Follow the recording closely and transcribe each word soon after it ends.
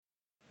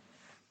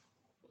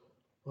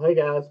Hey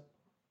guys,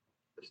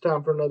 it's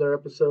time for another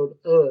episode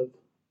of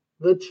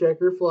the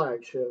Checker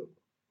Flag Show.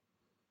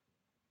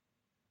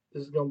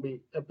 This is going to be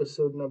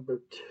episode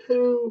number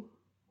 2.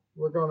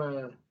 We're going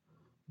to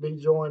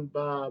be joined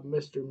by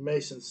Mr.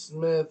 Mason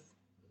Smith,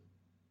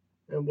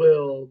 and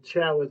we'll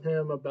chat with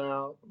him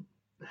about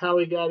how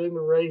he got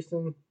into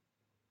racing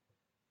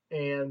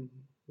and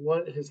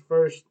what his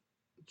first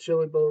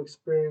Chili Bowl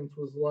experience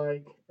was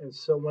like, and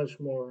so much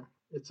more.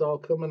 It's all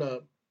coming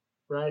up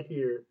right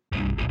here.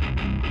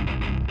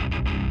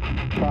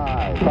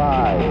 5,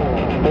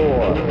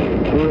 4,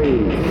 3,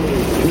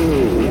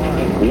 2,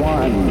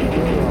 1,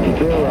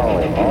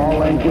 0.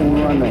 All engine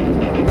running.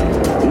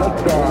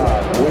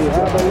 Liftoff. We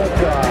have a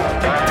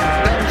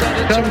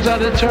liftoff. Comes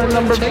out of turn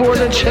number 4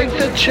 to take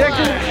the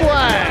checkered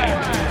flag.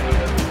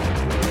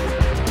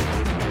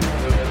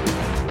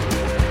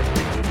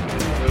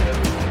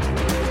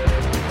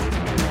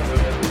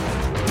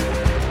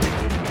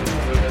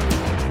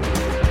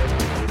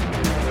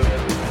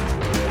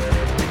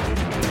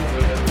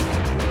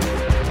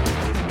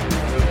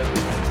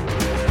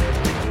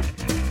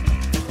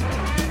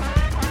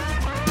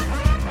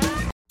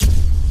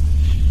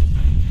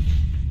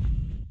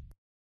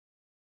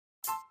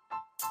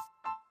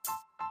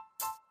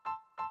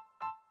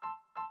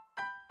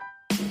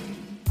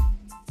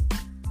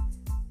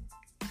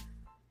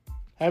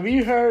 Have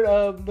you heard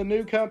of the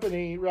new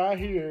company right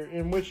here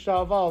in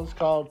Wichita Falls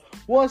called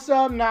What's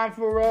Up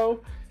 940?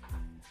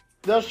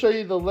 They'll show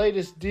you the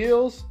latest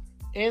deals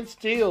and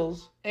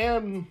steals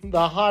and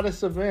the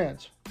hottest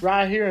events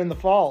right here in the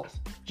Falls.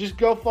 Just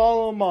go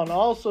follow them on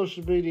all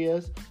social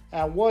medias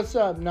at What's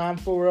Up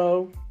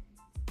 940.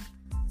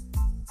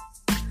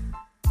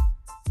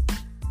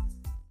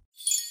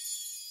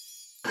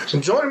 So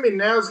joining me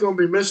now is going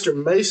to be Mr.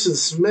 Mason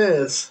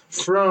Smith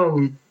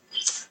from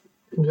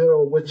good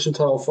old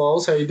Wichita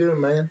Falls. How you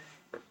doing, man?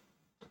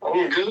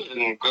 I'm good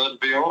and glad to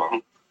be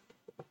on.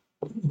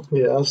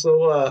 Yeah.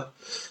 So,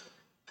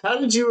 how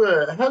did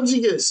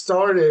you get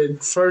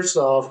started? First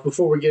off,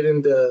 before we get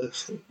into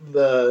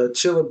the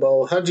Chili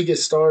Bowl, how did you get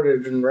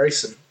started in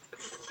racing?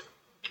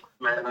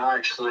 Man,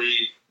 my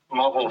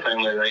whole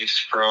family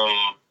raced from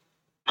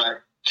back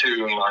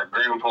to my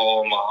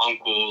grandpa, my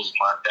uncles,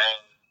 my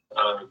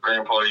dad.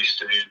 Grandpa used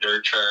to do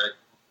dirt track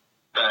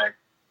back,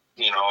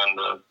 in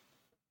the,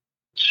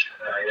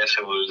 I guess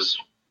it was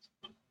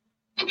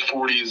the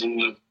 40s and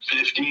the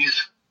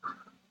 50s.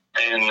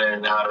 And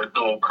then out of the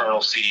old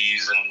Colonel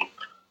C's and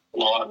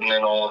Lawton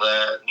and all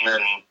that. And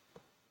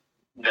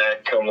then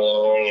Dad come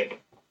along and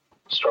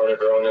started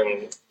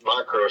running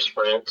micro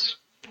sprints,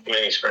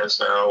 mini sprints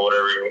now,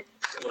 whatever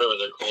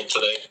they're called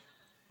today.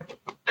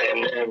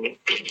 And then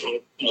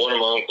one of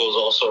my uncles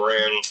also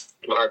ran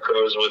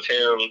micros with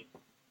him.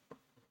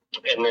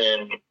 And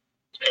then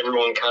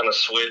everyone kind of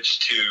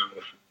switched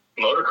to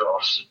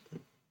motocross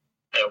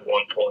at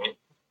one point.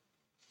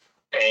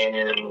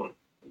 And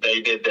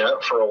they did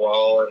that for a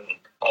while, and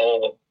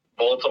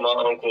both of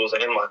my uncles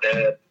and my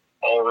dad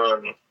all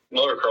run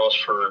motocross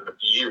for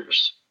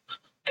years.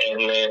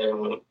 And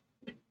then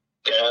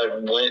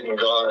Dad went and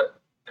got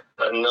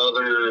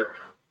another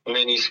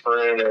mini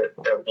sprint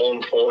at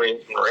one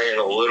point and ran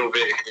a little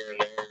bit here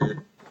and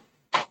there.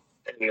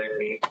 And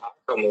then I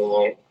come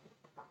along.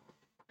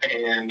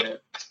 And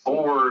at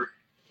 4,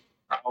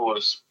 I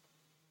was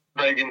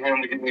begging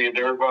him to get me a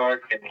dirt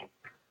bike and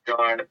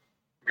got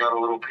a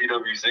little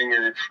PW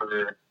Zinger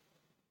for,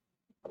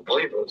 I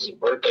believe it was his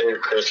birthday or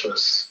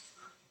Christmas,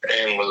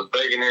 and was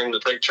begging him to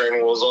take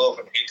training wheels off,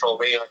 and he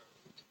told me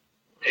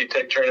he'd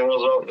take training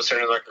wheels off as soon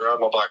as I could ride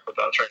my bike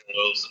without training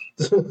wheels.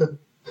 And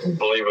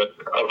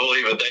I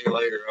believe a day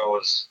later I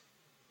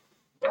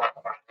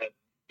had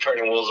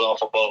training wheels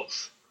off of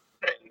both.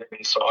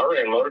 And so I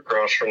ran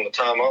motocross from the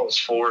time I was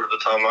 4 to the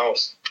time I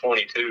was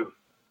 22.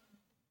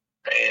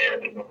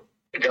 And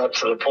it got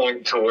to the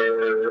point to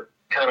where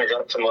kind of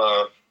got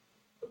to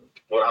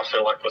what I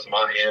feel like was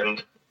my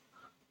end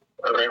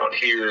around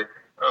here,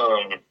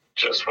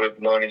 just with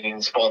money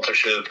and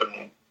sponsorship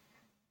and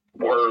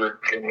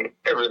work and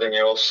everything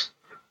else,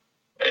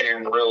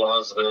 and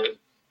realized that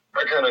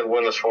I kind of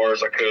went as far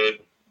as I could,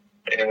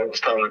 and it was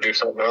time to do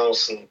something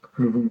else, and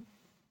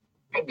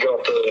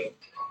got the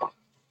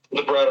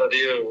bright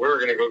idea we were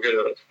going to go get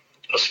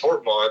a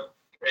sport mod.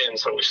 And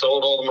so we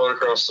sold all the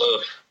motocross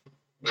stuff,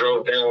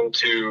 drove down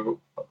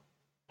to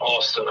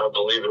Austin, I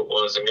believe it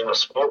was, and got a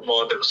sport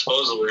mod that was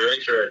supposedly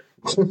race track.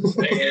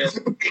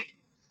 And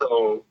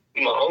so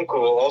my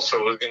uncle also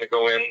was going to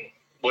go in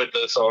with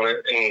us on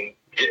it and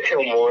get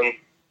him one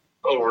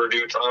over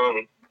due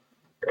time,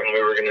 and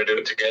we were going to do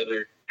it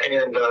together.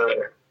 And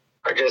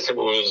I guess it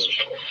was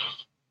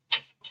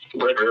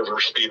Red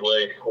River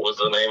Speedway was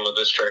the name of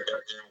this track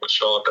out here in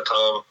Wichita at the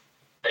time.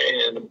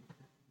 And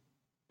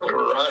we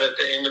were right at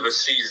the end of a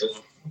season,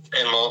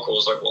 and my uncle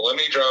was like, well, let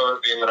me drive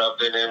it, being that I've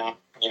been in,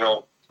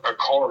 a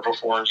car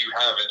before and you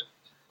haven't.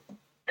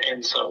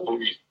 And so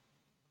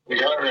we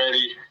got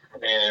ready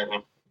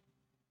and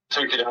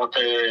took it out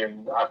there,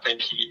 and I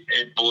think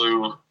it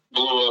blew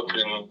up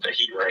in the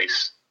heat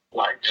race,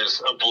 like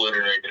just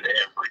obliterated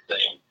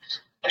everything.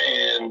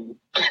 And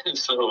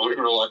So we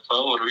were like,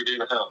 well, what do we do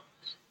now?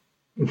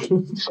 So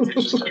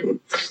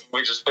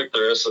we just picked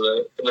the rest of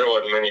that. There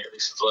wasn't many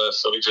races left,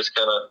 so we just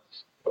kind of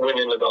went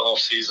into the off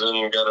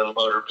season, got a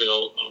motor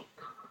built, and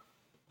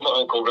my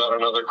uncle got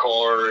another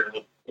car,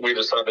 and we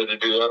decided to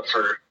do that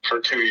for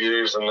 2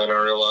 years, and then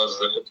I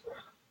realized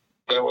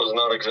that was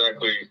not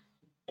exactly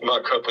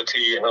my cup of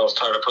tea, and I was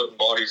tired of putting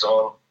bodies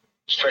on,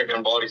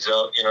 straightening bodies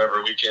out,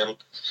 every weekend.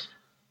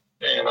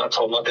 And I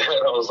told my dad,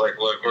 I was like,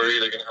 look, we're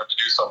either going to have to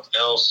do something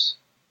else,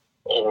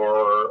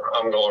 or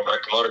I'm going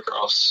back to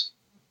motocross.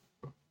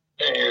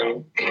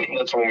 And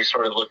that's when we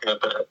started looking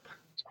at that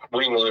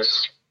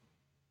wingless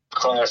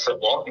class at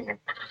Lawton.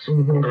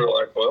 Mm-hmm. We were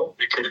like, well,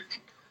 we could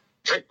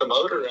take the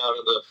motor out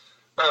of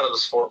the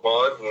sport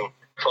mod and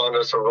find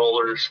us a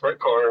roller sprint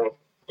car and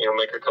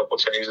make a couple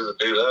changes to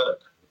do that.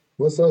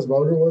 What size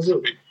motor was it?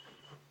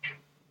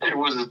 It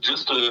was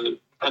just a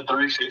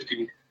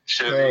 350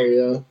 Chevy,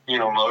 Oh yeah.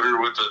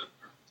 Motor with a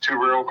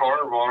 2-barrel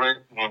carb on it,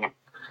 and I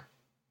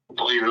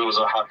believe it was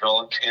a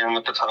hydraulic cam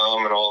at the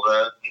time and all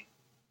that.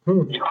 I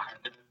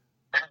had to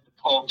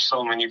pump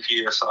so many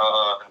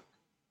PSI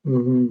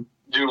and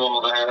do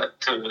all that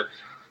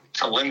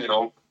to limit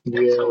them. Yeah.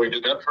 And so we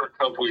did that for a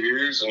couple of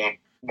years and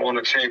won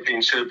a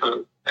championship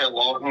at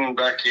Lawton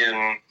back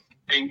in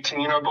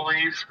 18, I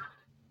believe.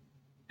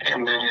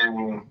 And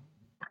then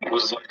it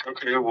was like,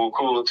 okay, well,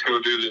 cool, let's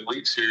go do the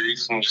Elite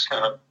Series and just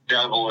kind of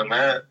dabble in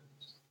that.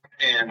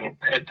 And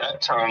at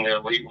that time, the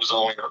Elite was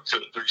only up to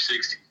a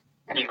 360.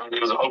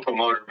 It was an open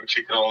motor, but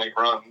you could only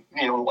run,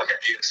 like an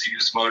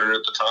ASUS motor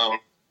at the time.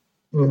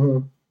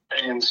 Mm-hmm.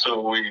 And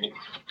so we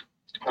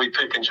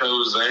pick and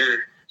chose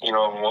there, and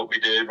what we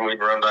did, and we'd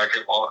run back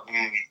at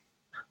Lawton.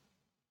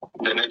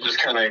 Then it just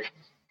kind of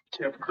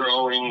kept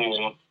growing,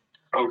 and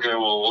okay,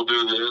 well, we'll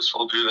do this,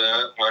 we'll do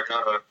that. And I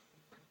kind of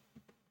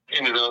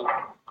ended up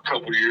a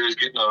couple of years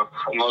getting a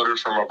motor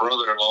from my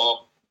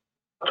brother-in-law,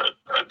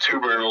 a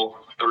 2-barrel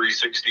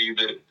 360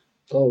 that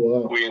Oh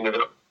wow. we ended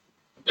up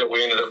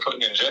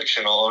putting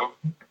injection on.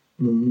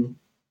 Mm-hmm.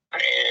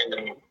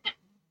 And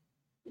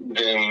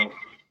then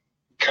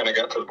kind of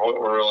got to the point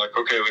where we're like,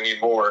 okay, we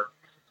need more.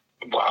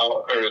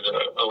 Wow, or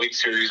the Elite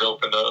Series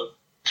opened up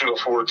to a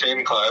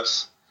 410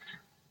 class.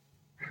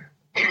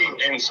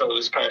 And so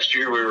this past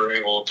year we were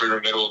able, through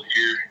the middle of the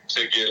year,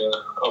 to get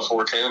a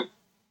 410.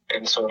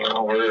 And so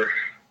now we're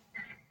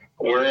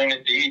in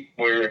it deep.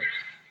 We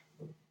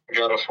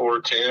got a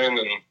 410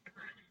 and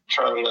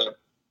trying to.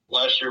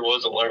 Last year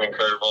was a learning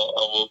curve. I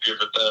will give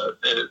it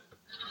that.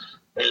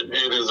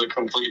 It is a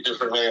complete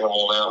different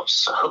animal now.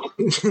 So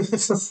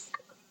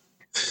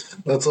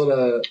That's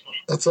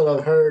what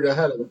I've heard.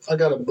 I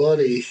got a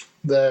buddy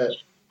that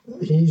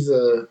he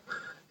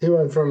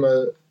went from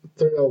a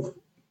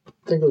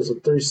I think it was a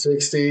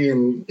 360,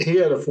 and he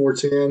had a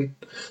 410,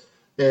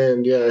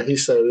 and yeah, he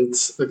said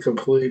it's a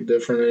complete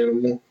different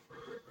animal.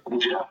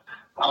 Yeah,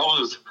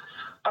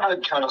 I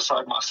had kind of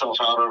psyched myself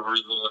out over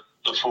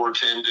the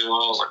 410 deal.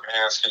 I was like,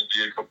 man, it's going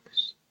to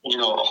be a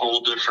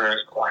whole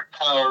different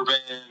power band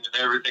and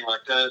everything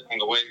like that,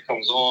 and the way it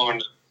comes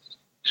on,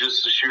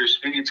 just the sheer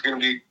speed's going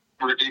to be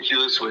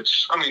ridiculous.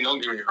 Which, I mean,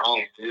 don't get me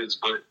wrong, it is,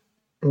 but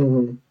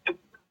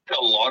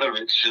a lot of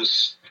it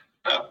is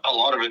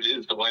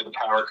the way the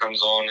power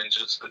comes on and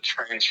just the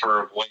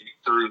transfer of weight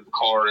through the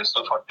car and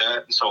stuff like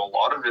that. And so a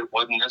lot of it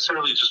wasn't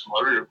necessarily just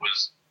motor; it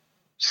was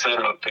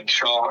setup and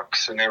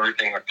shocks and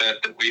everything like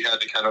that we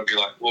had to kind of be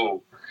like,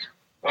 whoa,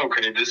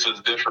 okay, this is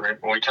different.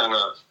 And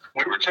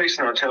we were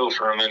chasing our tail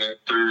for a minute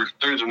through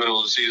the middle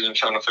of the season,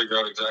 trying to figure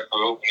out exactly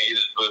what we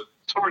needed. But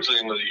towards the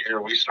end of the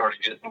year, we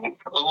started getting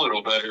a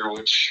little better,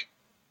 which,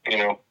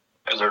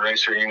 as a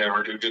racer, you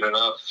never do good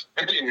enough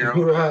in your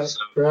own Right, life. So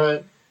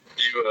right.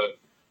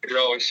 You're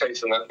always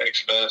chasing that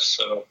next best.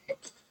 So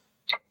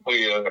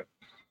we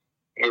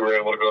were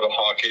able to go to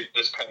Hockett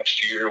this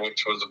past year,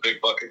 which was a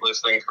big bucket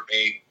list thing for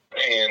me.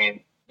 And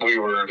we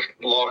were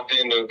locked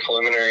into a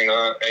preliminary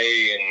night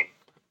A, and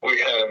we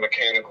had a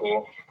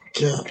mechanical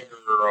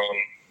error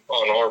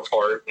on our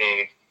part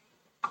and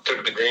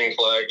took the green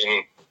flag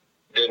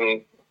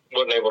and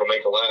wasn't able to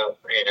make a lap.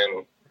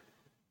 And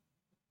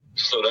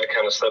so that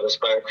kind of set us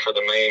back for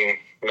the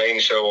main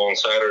show on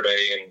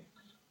Saturday. And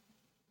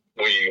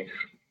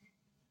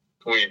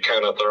we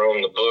kind of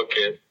thrown the book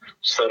at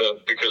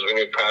setup because we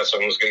knew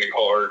passing was going to be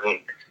hard,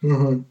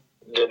 and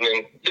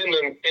didn't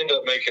end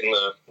up making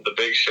the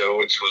big show,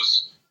 which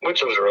was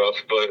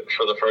rough. But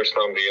for the first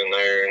time being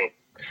there and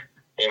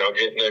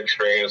getting to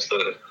experience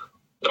the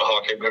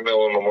Hockett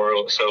McMillan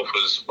Memorial itself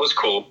was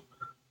cool.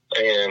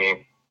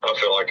 And I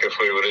feel like if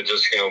we would have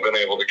just been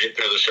able to get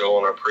through the show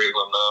on our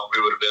prelim night,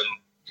 we would have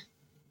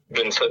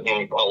been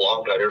sitting a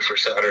lot better for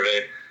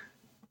Saturday.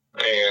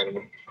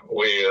 And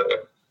we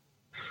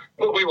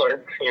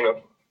learned,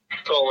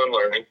 it's all in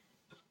learning.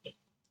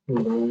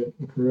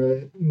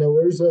 Right. Now,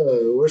 where's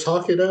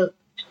Hockett at?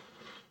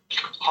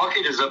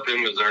 Hockett is up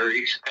in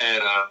Missouri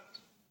at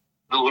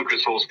the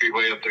Lucas Oil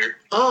Speedway up there.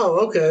 Oh,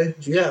 okay.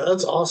 Yeah,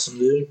 that's awesome,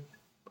 dude.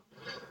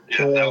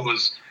 Yeah, that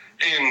was,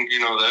 and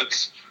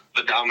that's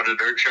the Domina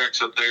dirt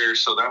tracks up there.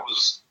 So that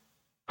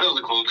was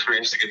a cool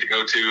experience to get to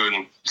go to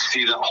and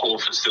see that whole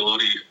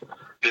facility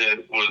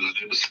that was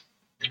just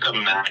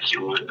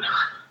immaculate.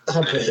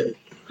 I bet.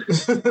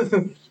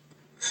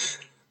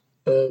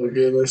 Oh,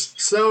 goodness.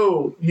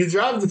 So, you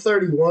drive the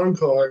 31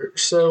 car.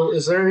 So,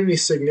 is there any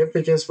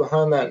significance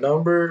behind that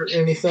number?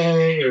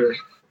 Anything? Or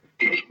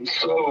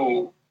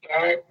So,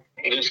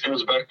 this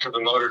goes back to the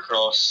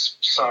motocross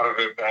side of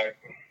it back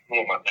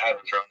when my dad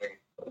was running.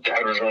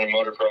 Dad was running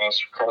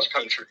motocross, cross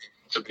country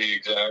to be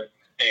exact,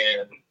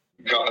 and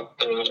got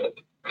the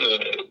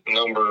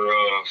number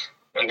of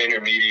an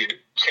intermediate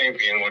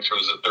champion, which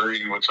was a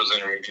 30, which was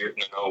intermediate,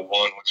 and an 01,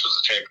 which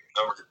was a champion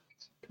number.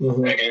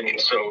 Mm-hmm.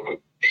 And so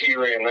he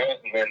ran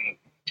that and then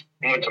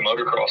went to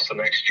motocross the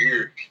next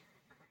year.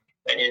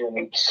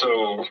 And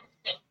so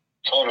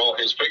on all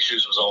his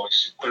pictures was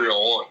always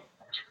 301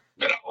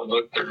 that I would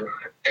look through.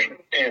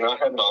 And I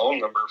had my own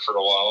number for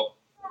a while,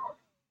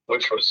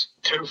 which was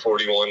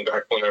 241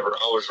 back whenever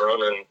I was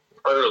running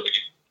early.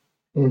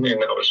 Mm-hmm.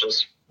 And that was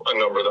just a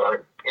number that I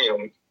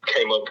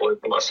came up with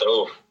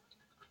myself.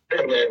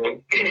 And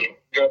then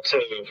got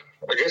to,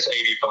 I guess,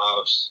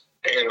 85s.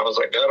 And I was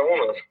like, Dad, I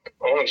want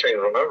to change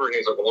my number. And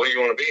he's like, well, what do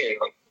you want to be? And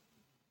I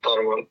thought,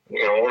 I want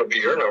to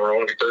be your number. I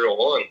want to be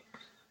 301.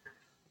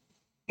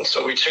 And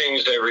so we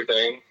changed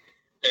everything.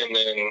 And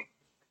then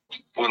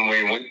when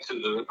we went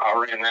to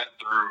I ran that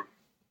through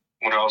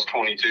when I was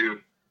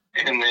 22.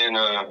 And then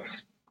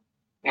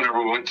whenever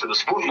we went to the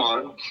sport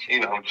mod,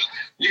 you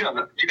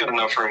got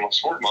enough room on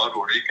sport mod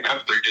where you can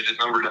have a 3-digit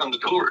number down the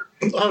door.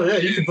 Oh, yeah,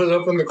 you can put it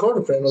up on the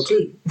quarter panel,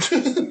 too.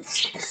 Yeah,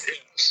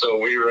 so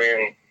we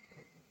ran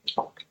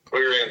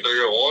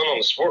 301 on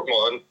the sport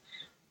mod,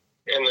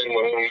 and then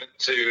when we went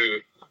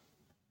to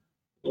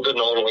the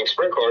non-wing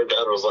sprint car,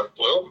 Dad was like,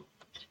 well,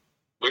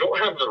 we don't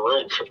have the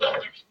room for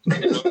that.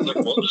 And I was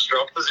like, well, just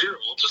drop the 0.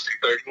 We'll just do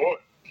 31.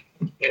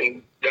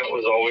 And that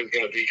was always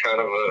going to be kind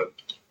of a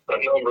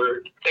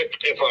number,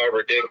 if I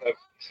ever did have,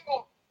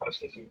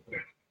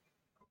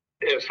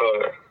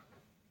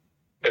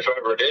 if I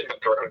ever did have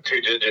to run a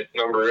 2-digit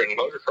number in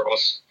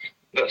motocross,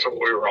 that's what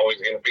we were always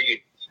going to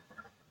be.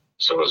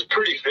 So it was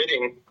pretty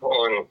fitting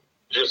on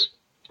just,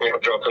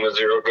 dropping the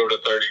 0, go to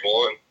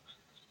 31.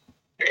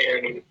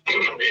 And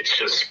it's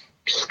just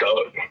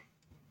stuck.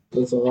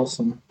 That's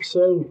awesome.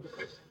 So,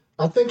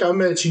 I think I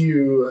met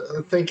you,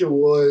 I think it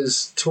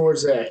was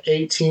towards that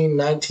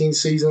 18-19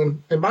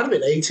 season. It might have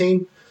been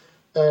 18.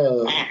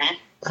 I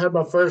had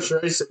my first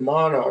race at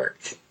Monarch.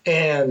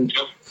 And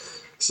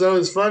so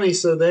it's funny.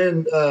 So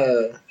then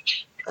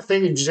I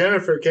think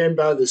Jennifer came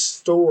by the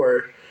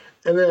store.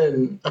 And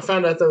then I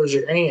found out that was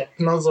your aunt.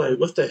 And I was like,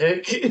 what the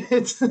heck?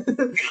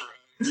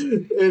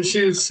 And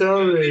she was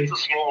telling me. It's a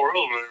small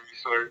world whenever you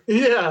start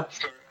adding up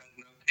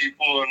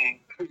people and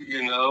who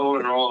you know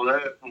and all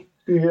that. And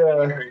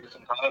yeah.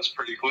 Sometimes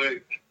pretty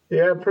quick.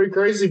 Yeah, pretty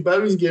crazy.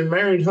 Bobby's getting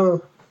married, huh?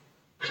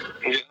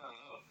 Yeah,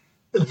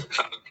 I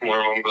know.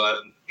 I'm glad.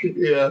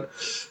 Yeah.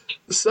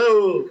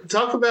 So,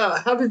 talk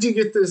about how did you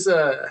get this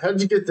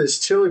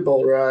Chili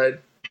Bowl ride?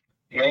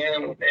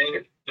 Man,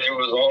 it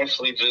was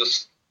honestly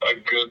just a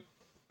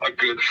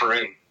good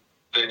friend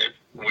that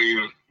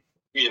we've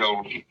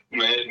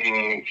met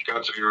and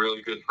got to be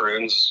really good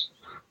friends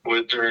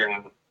with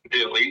during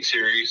the Elite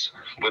Series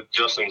with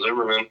Justin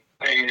Zimmerman.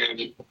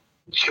 And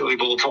Chili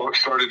Bowl talk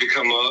started to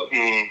come up,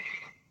 and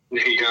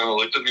he kind of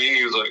looked at me and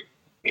he was like,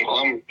 well,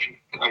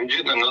 I'm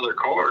getting another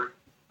car.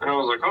 And I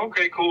was like,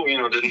 okay, cool.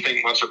 Didn't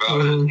think much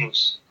about it. And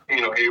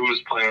he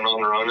was planning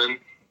on running,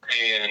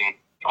 and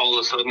all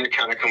of a sudden it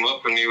kind of come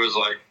up, and he was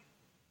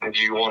like,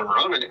 do you want to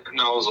run it? And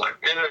I was like,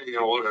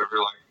 yeah, whatever.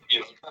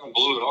 Kind of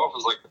blew it off. I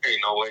was like, hey,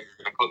 no way you're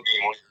going to put me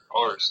in one of your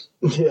cars.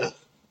 Yeah.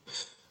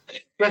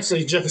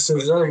 Especially Justin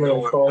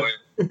Zimmerman car. One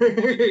of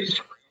those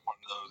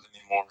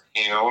anymore.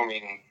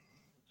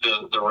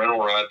 The rental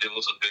ride deal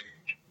is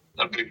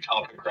a big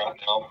topic right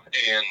now.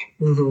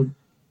 And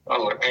I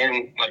was like,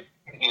 man,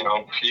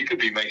 you could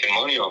be making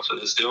money off of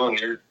this deal, and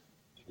you're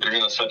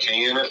going to set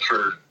me in it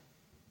for,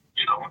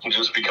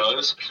 just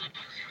because.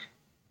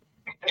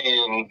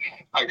 And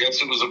I guess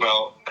it was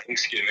about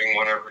Thanksgiving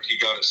whenever he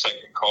got his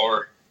second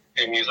car.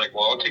 And he's like,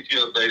 well, I'll keep you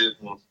updated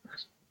and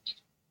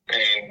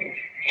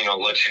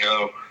let you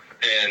know.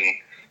 And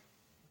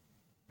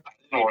I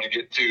didn't want to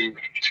get too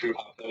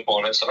hopped up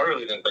on it, so I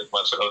really didn't think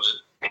much of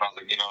it. And I was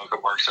like, if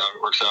it works out,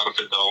 it works out. If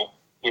it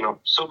don't,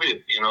 so be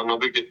it. No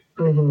big deal.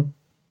 Mm-hmm.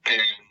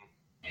 And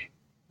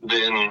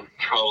then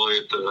probably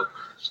at the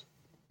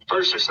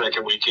first or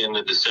second weekend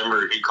of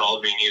December, he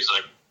called me and he was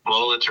like,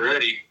 well, it's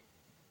ready.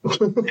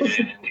 And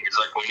he's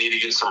like, we need to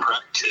get some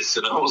practice.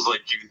 And I was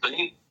like, you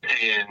think?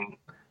 And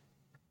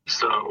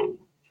so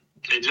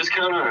it just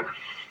kind of,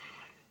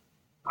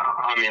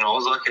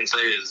 all I can say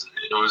is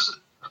it was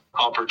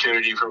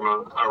opportunity from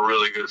a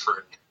really good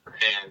friend.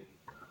 And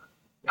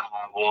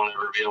I won't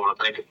ever be able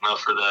to thank him enough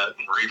for that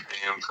and repay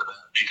him for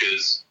that,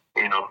 because,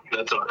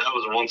 that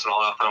was a once in a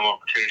lifetime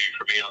opportunity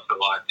for me, I feel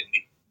like, and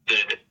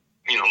that,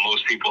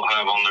 most people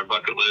have on their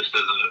bucket list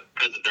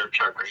as a dirt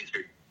track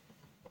racer.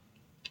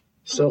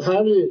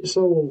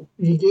 So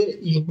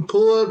you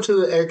pull up to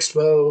the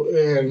expo,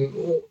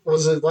 and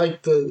was it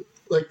like the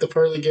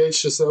pearly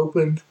gates just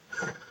opened?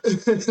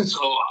 So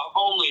I've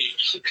only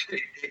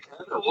it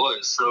kind of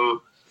was.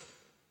 So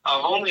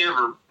I've only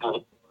ever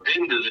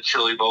been to the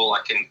Chili Bowl.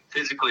 I can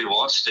physically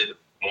watched it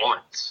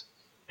once,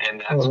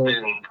 and that's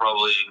been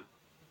probably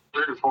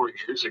 3 or 4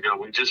 years ago.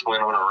 We just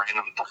went on a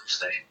random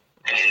Thursday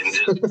and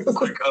just a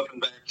quick up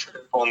and back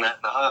trip on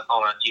that night,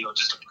 on a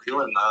just a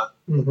prelim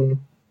night,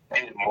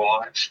 and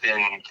watched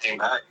and came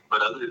back.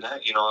 But other than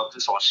that, I've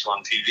just watched it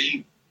on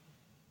TV,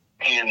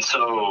 and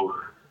so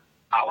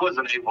I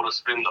wasn't able to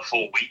spend the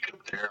full week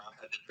up there. I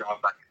had to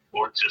drive back and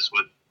forth just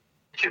with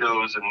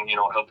kiddos and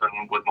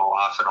helping with my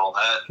wife and all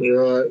that.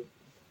 Right.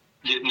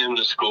 Getting them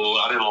to school.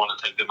 I didn't want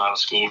to take them out of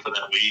school for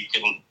that week,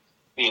 and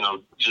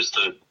just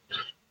to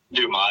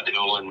do my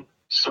deal. And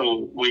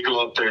so we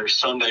go up there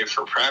Sunday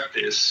for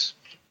practice,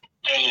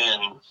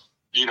 and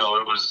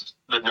it was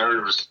the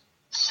nerves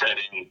set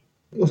in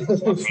like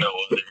no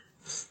other.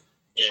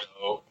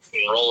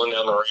 Rolling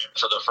down the ramp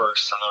for the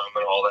first time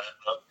and all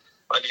that.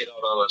 I get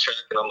out on the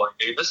track and I'm like,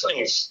 dude, this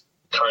thing's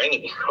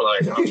tiny.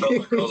 Like, I felt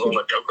like I was on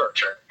a go-kart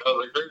track. I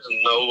was like, there's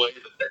no way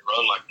that they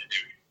run like they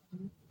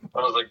do. I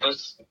was like,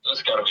 this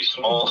got to be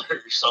smaller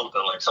or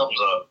something. Like, something's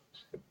up.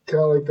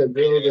 Kind of like they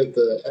build at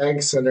the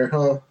Ag Center,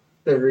 huh?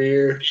 Every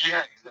year.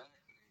 Yeah,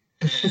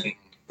 exactly.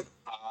 And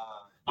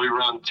we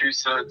run 2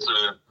 sets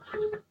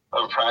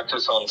of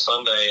practice on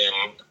Sunday,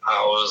 and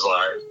I was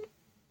like,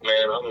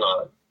 man,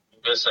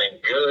 this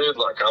ain't good.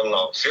 Like, I'm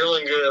not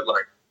feeling good.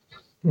 Like,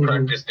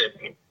 practice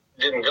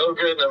didn't go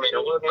good. I mean,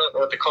 it wasn't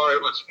nothing with the car.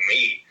 It was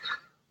me.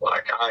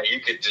 Like, you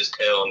could just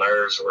tell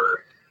nerves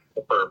were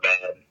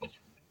bad.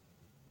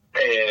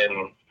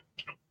 And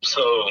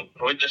so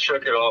we just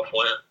shook it off,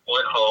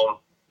 went home,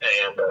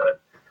 and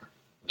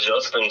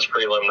Justin's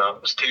prelim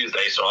night was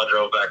Tuesday, so I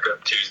drove back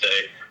up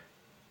Tuesday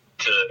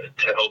to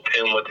help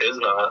him with his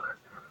night.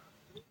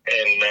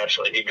 And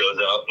naturally, he goes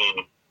out,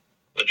 and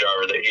the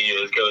driver that he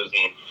is goes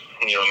and,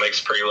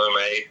 makes prelim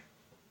A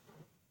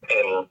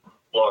and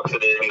locks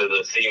it into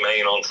the C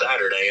main on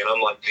Saturday. And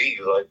I'm like, geez,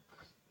 like,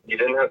 you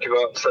didn't have to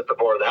go out and set the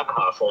bar that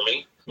high for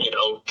me,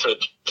 to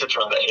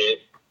try to hit,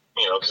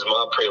 because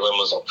my prelim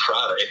was on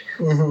Friday.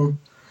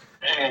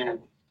 And,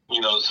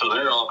 so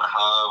they're on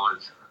high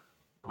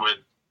with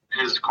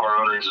his car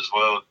owners as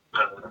well,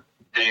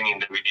 Danny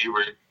and Debbie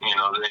Dewey,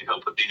 they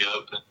help with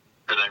D-Up,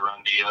 they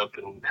run D-Up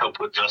and help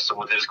with Justin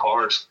with his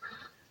cars.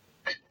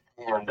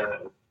 And,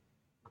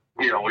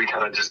 we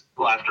kind of just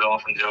laughed it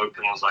off and joked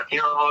and was like,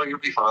 you'll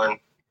be fine.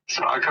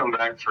 So I come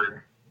back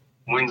for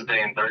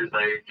Wednesday and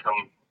Thursday,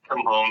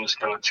 come home, just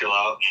kind of chill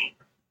out and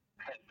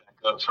head back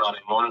up Friday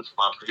morning for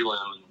my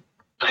prelim. And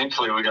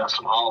thankfully, we got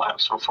some hall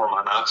laps before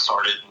my night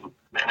started. And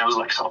man, it was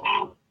like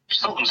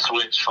something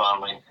switched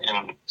finally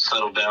and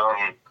settled down.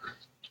 And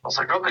I was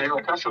like, okay,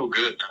 like I feel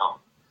good now.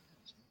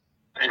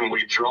 And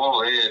we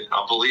draw in,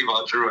 I believe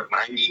I drew at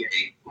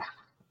 98.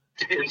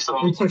 And so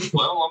I was like,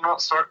 well, I'm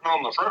not starting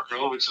on the front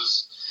row,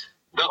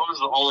 that was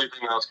the only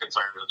thing I was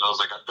concerned with. I was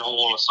like, I don't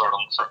want to start on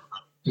the front row.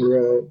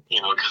 Right.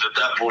 Because at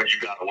that point, you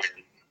got to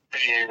win.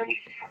 And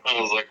I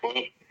was like, well,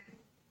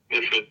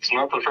 if it's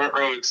not the front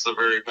row, it's the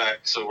very back.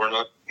 So we're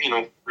not,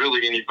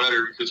 really any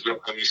better because we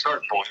don't have any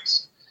start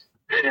points.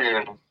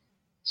 And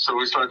so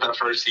we start that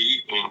first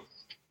heat, and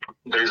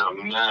there's a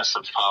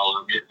massive pile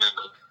of getting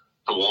into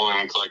the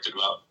one, collected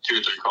about 2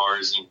 or 3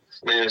 cars, and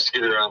managed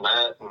to get around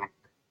that, and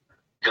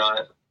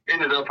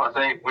ended up, I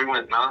think, we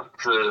went not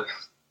to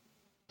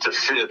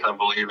 5th, I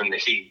believe, in the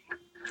heat.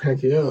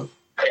 Heck yeah.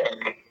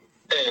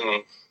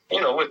 And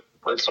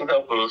with some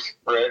help with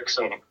Rex,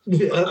 and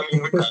we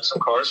passed some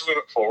cars, we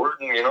went forward,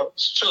 and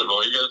it's Chili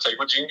Bowl, you got to take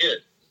what you can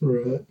get.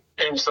 Right.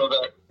 And so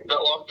that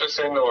locked us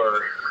into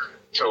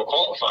to a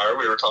qualifier.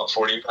 We were top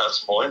 40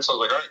 past points. I was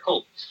like, all right,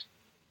 cool.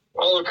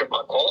 Well, I look at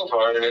my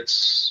qualifier, and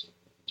it's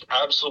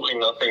absolutely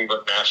nothing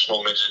but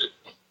national midget,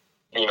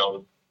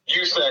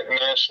 USAC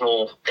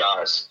national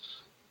guys.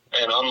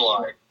 And I'm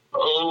like,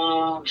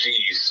 oh,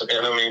 geez.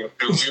 And I mean,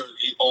 we're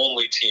the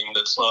only team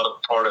that's not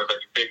a part of a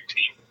big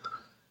team.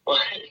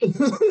 Like,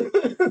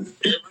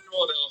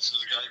 everyone else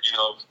has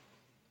got,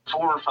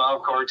 4 or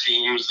 5 car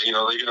teams. They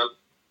got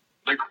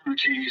the crew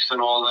chiefs and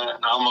all that.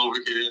 And I'm over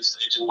here in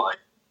station like,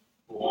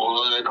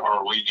 what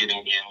are we getting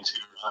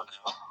into right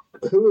now?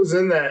 Who was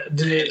in that?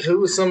 Who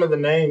was some of the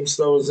names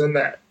that was in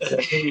that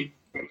heat?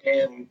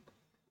 And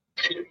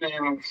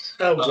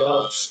oh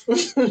gosh.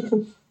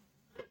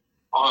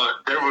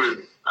 There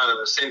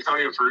was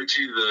Santonio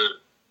Ferrucci,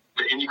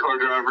 the IndyCar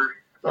driver.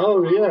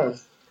 Oh yeah.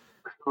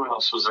 Who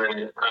else was in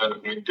it?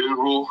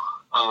 McDougal.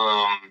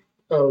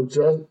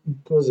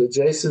 Was it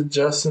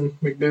Justin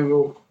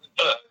McDougal?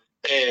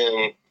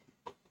 And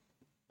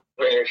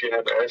man, if you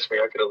had to ask me,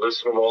 I could have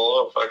listed them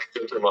all up. I could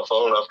go through my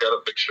phone. I've got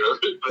a picture of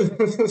it. But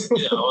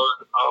yeah,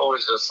 I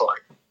was just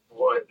like,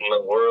 what in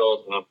the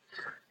world? And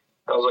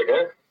I was like,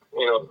 I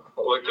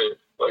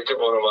looked at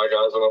one of my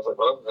guys, and I was like,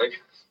 well,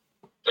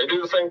 they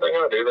do the same thing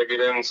I do. They get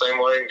in the same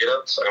way and get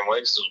out the same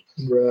way. So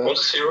we'll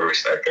just see where we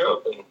stack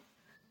up. And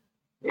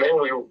Man,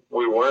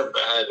 we weren't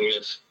bad. And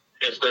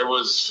if there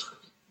was,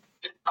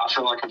 I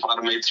feel like if I'd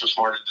have made some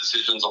smarter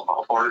decisions on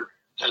my part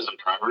as a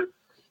driver,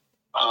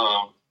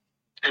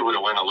 it would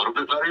have went a little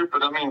bit better.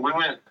 But I mean,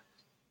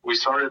 we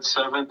started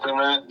 7th in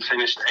that and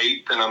finished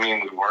 8th, and I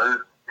mean, we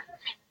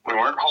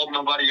weren't holding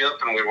nobody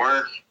up, and we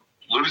weren't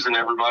losing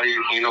everybody,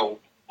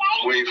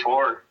 way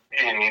far.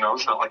 And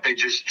it's not like they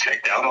just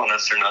checked out on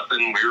us or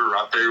nothing. We were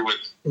right there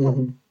with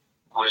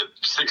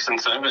 6th and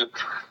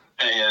 7th,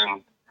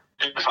 and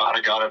if I'd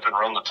have got up and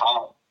run the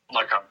top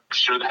like I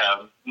should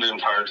have the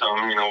entire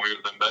time, we would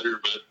have been better.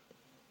 But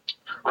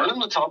running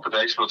the top of the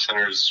Expo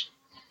Center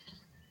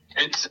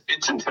it's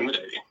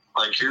intimidating.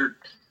 Like you're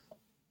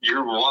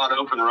wide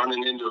open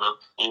running into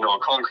a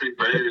concrete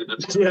barrier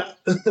that's on the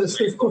other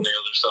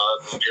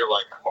side, and you're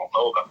like, I don't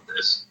know about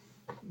this.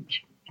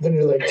 Then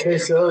you're like,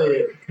 Chase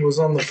Elliott was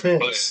on the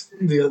fence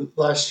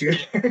last year.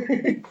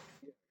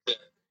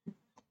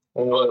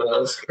 Oh,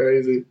 that's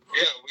crazy.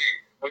 Yeah,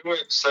 we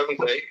went 7th,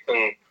 8th,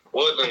 and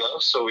wasn't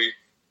enough, so we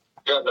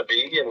got the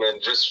B, and then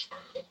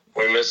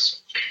we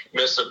missed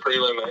the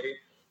prelim A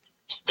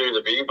through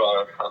the B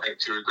by, I think,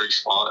 2 or 3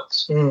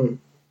 spots. Mm.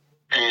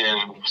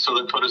 And so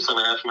they put us in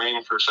half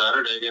main for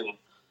Saturday, and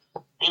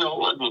it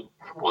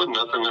wasn't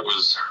nothing that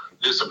was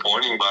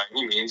disappointing by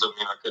any means. I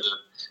mean, I could have,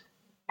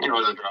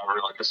 as a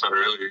driver, like I said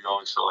earlier, you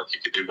always feel like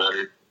you could do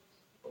better.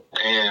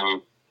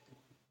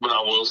 But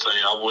I will say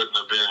I wouldn't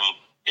have been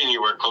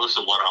anywhere close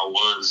to what I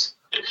was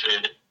if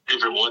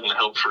it wasn't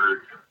help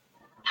for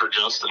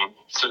Justin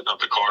setting up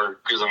the car,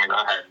 because I mean,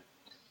 I had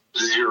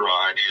zero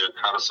idea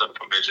how to set up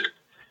a midget,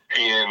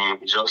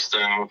 and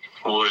Justin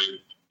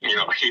would.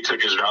 He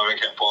took his driving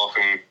cap off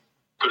and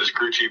put his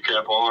crew chief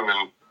cap on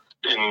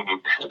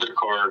and had the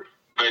car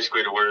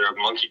basically to where a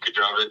monkey could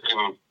drive it.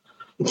 And,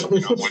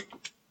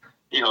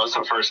 it's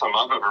the first time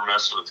I've ever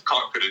messed with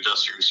cockpit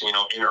adjusters,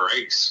 in a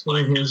race.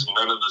 Like, because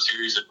none of the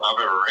series that I've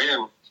ever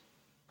ran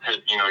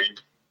had,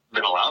 you've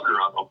been allowed to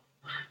run them.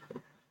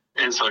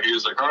 And so he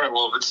was like, all right,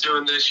 well, if it's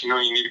doing this, you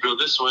need to go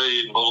this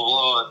way and blah, blah,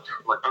 blah. And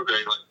I'm like,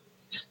 okay,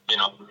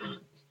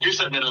 you're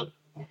setting it up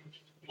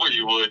what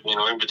you would,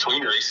 in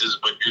between races,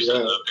 but you're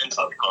setting up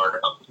inside the car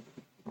now.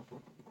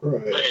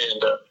 Right.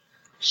 And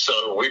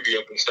so we'd be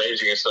up in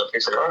staging and stuff.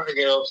 He's like, all right,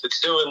 if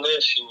it's doing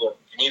this, you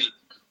need to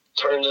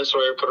turn this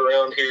way, put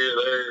around here,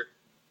 there.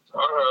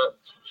 All right.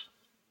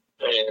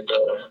 And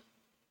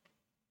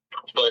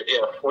but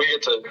yeah, we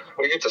get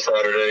to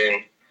Saturday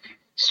and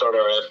start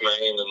our F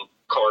main, and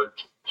car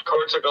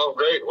took off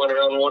great. Went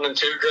around 1 and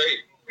 2 great.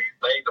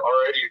 Made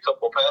already a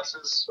couple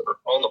passes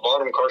on the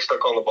bottom. Car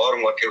stuck on the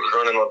bottom like it was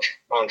running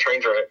on train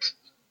tracks.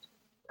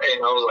 And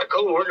I was like,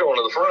 oh, we're going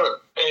to the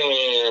front.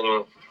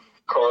 And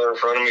car in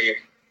front of me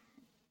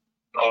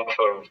off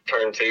of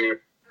turn 2,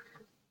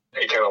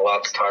 he kind of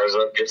locks tires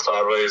up, gets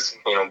sideways,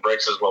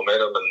 breaks his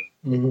momentum,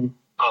 and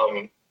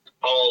I'm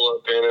all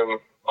up in him,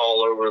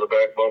 all over the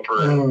back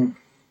bumper, and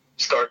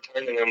start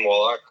turning him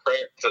while I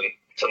crack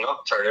to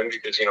not turn him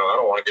because, I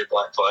don't want to get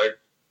black flagged.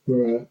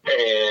 Right.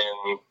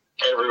 And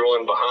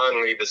everyone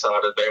behind me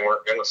decided they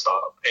weren't going to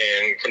stop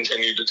and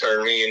continued to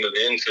turn me into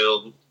the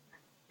infield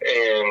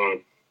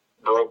and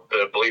broke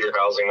the bleeder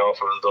housing off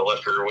of the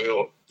left rear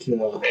wheel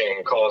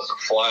and caused a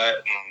flat,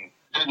 and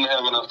didn't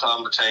have enough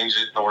time to change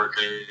it in the work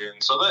area.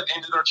 And so that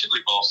ended our chili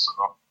ball. So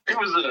it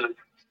was an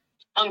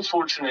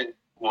unfortunate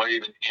way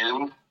to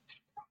end,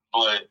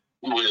 but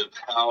with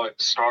how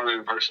it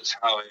started versus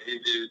how it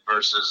ended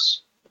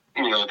versus,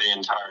 the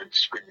entire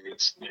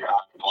experience, the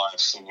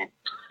blast, and,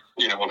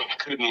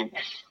 couldn't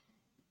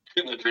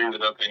have dreamed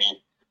it up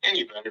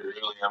any better,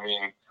 really. I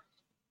mean,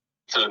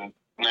 to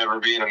never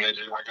be in a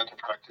midget, I got to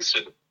practice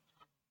it.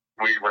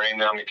 We ran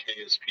down to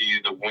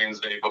KSP the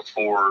Wednesday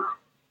before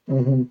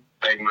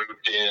they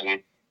moved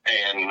in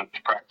and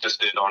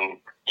practiced it on,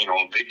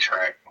 big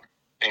track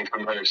in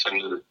comparison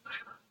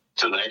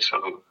to the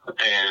Expo.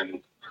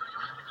 And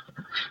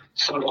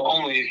so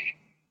only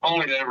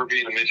to ever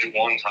be in a midget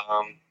one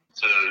time,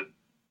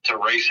 to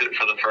race it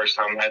for the first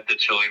time at the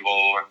Chili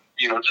Bowl, and,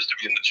 just to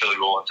be in the Chili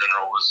Bowl in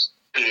general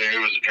it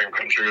was a dream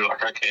come true.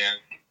 Like I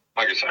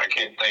said, I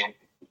can't thank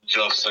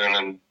Justin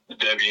and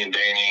Debbie and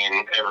Danny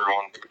and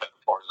everyone who had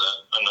a part of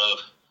that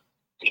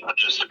enough,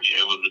 just to be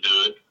able to do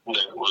it.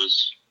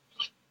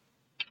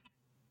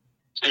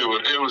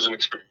 It was an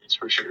experience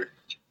for sure.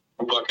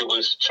 Bucket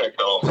list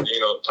checked off,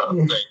 type of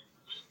thing.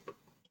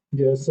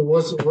 Yeah. So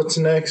what's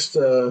next?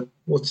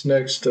 What's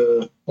next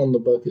on the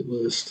bucket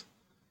list?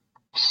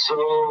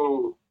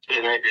 So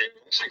it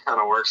actually kind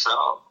of works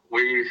out.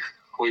 We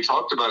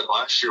talked about it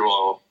last year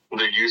while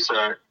the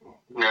USAC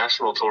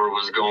National Tour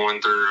was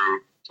going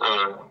through,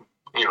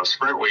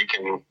 sprint week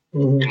in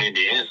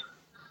Indiana.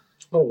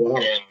 Oh, wow.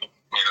 And,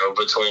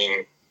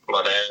 between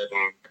my dad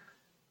and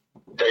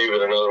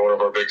David, another one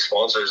of our big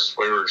sponsors,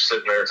 we were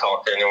sitting there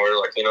talking, and we were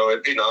like,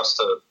 it'd be nice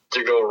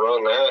to go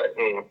run that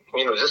and,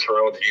 just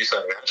run with the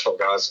USAC National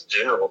guys in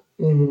general.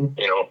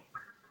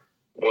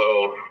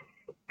 Well,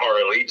 our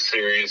Elite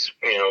Series,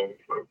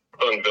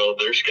 unveiled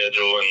their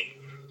schedule, and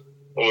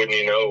wouldn't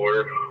you know,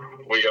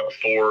 we got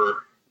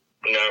 4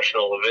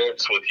 national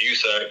events with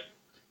USAC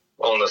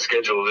on the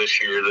schedule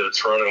this year that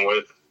it's running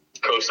with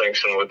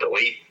co-sanction with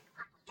Elite.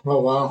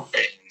 Oh, wow.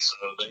 And so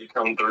they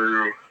come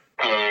through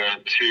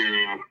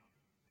to,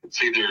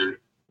 it's either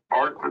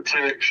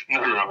Architect,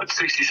 no, it's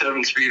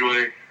 67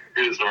 Speedway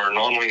is our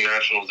non-wing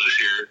nationals this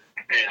year.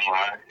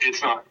 And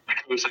it's not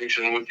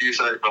co-sanctioned with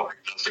USAC, but like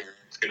Justin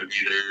Grant's going to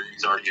be there.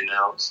 He's already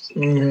announced.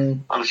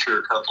 Mm-hmm. I'm sure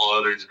a couple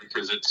others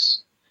because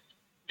it's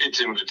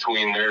in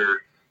between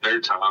their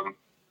time.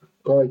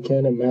 Probably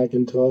Kenny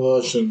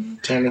McIntosh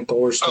and Tanner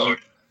Thorsten. Oh,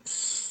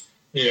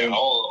 yeah,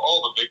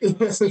 all the big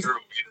guys will be there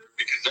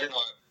because they're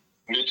not,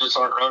 midgets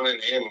aren't running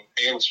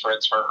and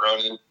sprints aren't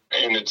running,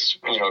 and it's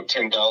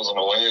 10,000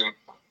 a win,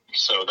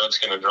 so that's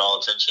going to draw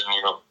attention,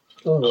 of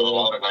a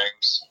lot of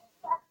names.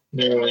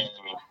 Yeah. And then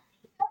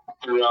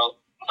throughout,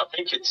 I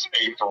think it's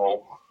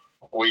April,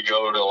 we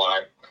go to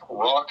like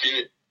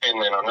Rocket, and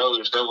then I know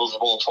there's Devil's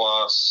Bowl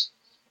twice,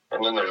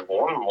 and then there's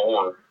one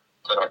more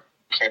that I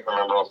can't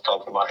remember off the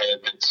top of my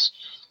head. It's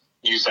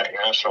USAC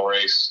National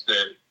Race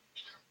that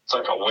it's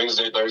like a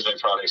Wednesday, Thursday,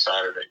 Friday,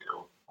 Saturday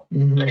deal.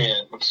 Mm-hmm.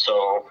 And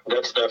so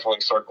that's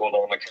definitely circled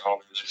on the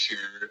calendar this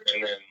year.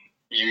 And then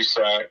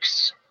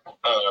USAC's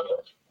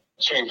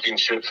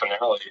championship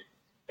finale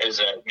is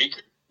at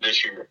Meeker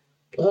this year.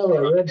 Oh, I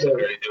read that.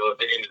 Saturday deal at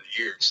the end of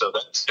the year. So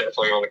that's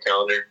definitely on the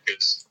calendar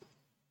because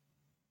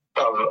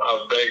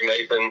I've begged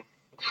Nathan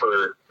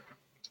for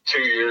 2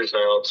 years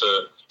now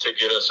to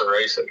get us a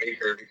race at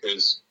Meeker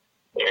because,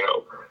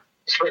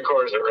 sprint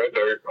cars at Red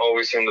Dirt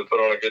always seem to put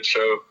on a good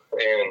show.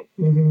 And,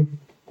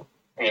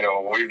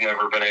 Mm-hmm. we've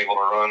never been able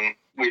to run.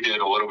 We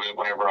did a little bit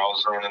whenever I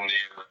was running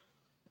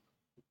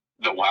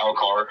the WOW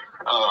car.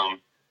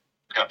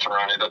 Got to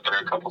run it up there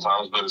a couple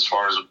times, but as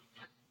far as,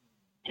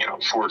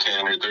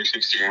 410 or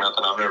 360 or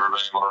nothing, I've never been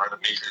able to run a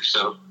Meeker.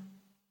 So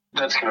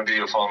that's going to be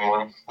a fun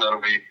one.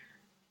 That'll be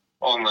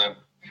on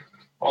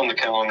the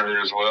calendar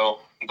as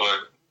well.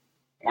 But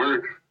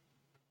we're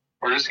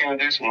just going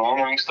to do some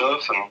long-wing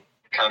stuff and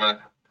kind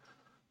of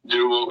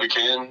do what we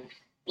can.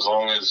 As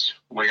long as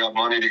we got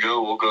money to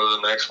go, we'll go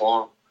to the next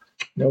one.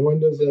 Now, when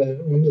does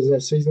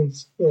that season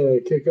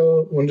kick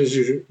off? When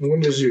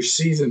does your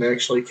season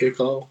actually kick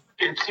off?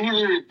 It's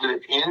either the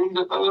end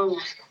of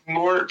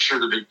March or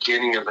the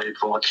beginning of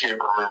April. I can't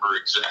remember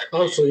exactly.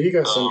 Oh, so you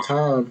got some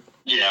time.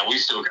 Yeah, we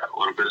still got a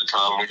little bit of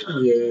time. We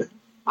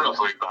got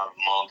roughly about a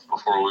month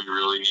before we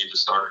really need to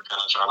start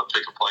kind of trying to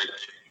pick a play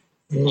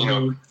day.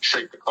 Mm-hmm.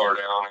 Shake the car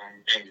down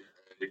and get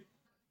ready.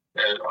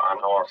 And I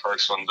know our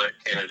first one's at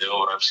Canada,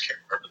 but I just can't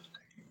remember the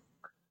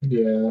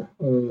name.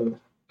 Yeah.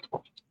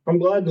 I'm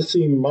glad to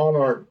see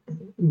Monarch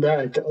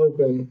back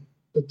open.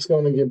 It's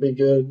going to be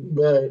good,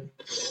 but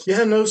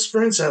no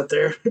sprints out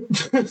there. Yeah,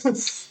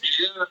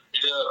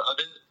 I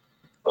did.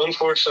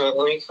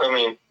 Unfortunately, I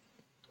mean,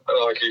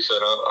 like you said,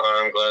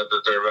 I'm glad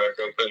that they're back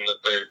open,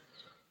 that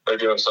they're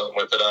doing something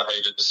with it. I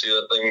hated to see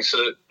that thing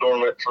sit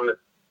dormant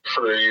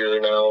for a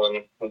year now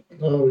and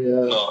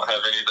not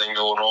have anything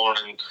going on,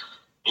 and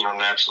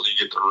naturally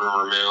you get the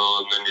rumor mill,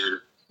 and then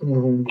you're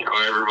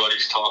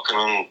everybody's talking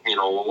on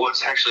well,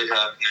 what's actually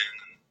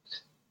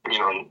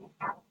happening.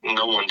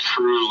 No one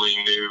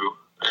truly knew,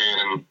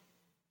 and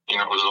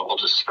it was all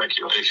just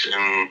speculation.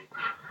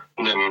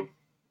 And then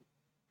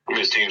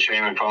Misty and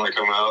Shannon finally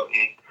come out,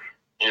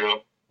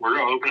 and we're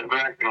gonna open it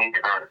back, and I'm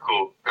like, all right,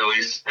 cool. At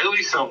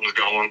least something's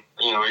going.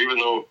 Even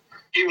though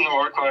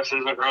our class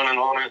isn't running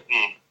on it,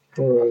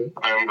 and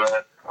I'm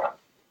glad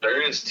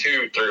there is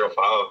 2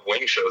 305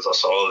 wing shows I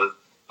saw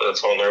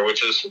that's on there,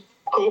 which is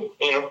cool.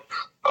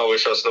 I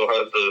wish I still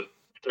had the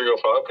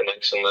 305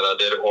 connection that I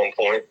did at one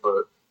point,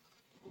 but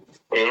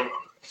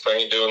if I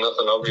ain't doing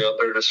nothing, I'll be out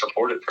there to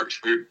support it for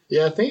sure.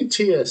 Yeah, I think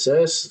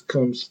TSS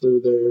comes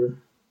through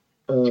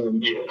there.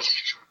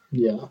 Yes.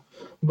 Yeah,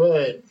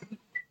 but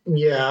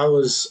I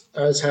was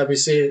happy to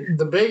see it.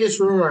 The biggest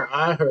rumor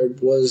I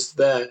heard was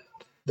that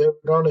they were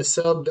going to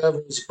sell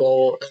Devil's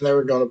Bowl and they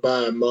were going to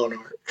buy a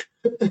Monarch.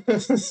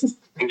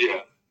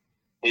 Yeah.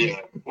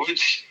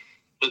 Which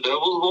the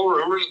Devil's Bowl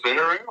rumor's been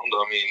around.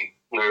 I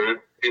mean,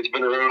 it's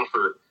been around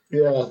for I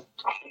don't know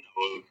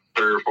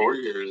 3 or 4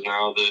 years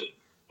now that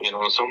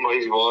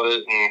somebody's bought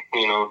it,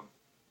 and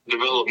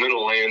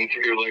developmental land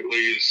here lately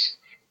is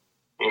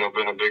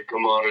been a big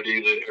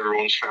commodity that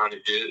everyone's trying to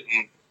get.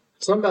 And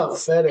something about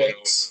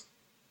FedEx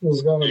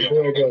was going to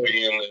build a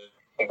being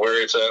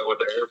where it's at with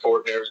the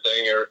airport and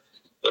everything, or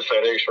the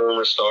FedEx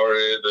rumor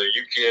started,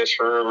 the UPS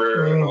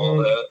rumor, and all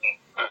that,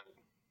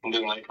 and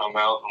then they come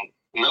out and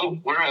no,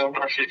 we're having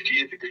our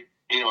 50th.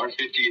 Our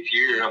 50th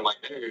year. And I'm like,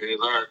 there it is.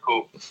 All right,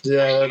 cool.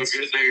 Yeah, that's a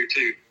good day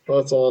too.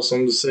 That's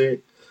awesome to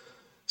see.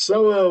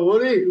 So,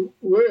 what do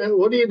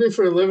you do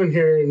for a living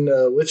here in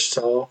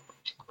Wichita?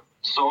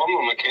 So I'm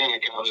a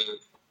mechanic out at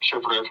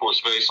Shepherd Air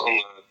Force Base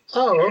on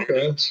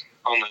the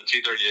on the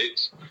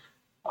T-38s.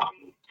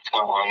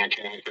 Flatline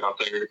mechanic out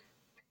there.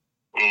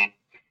 And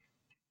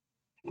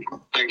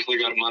thankfully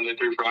got a Monday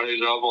through Friday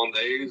job on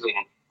days,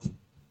 and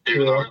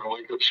even though I gotta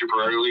wake up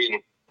super early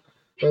and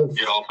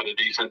get off at a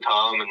decent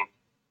time, and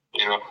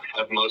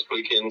have most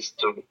weekends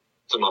to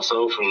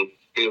myself and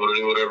be able to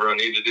do whatever I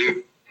need to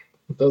do.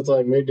 That's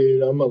like me,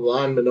 dude. I'm a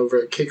lineman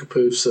over at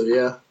Kickapoo, so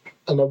yeah.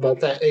 I know about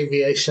that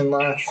aviation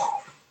life.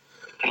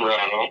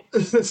 Right on.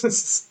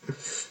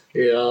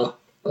 Yeah.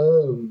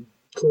 Of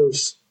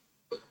course,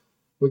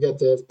 we got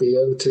the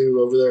FBO too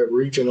over there at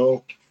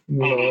Regional.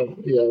 Yeah,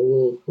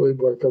 we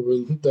work over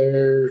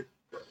there.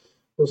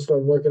 We'll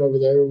start working over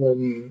there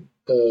when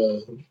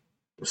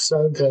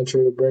Sun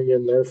Country will bring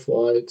in their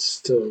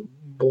flights to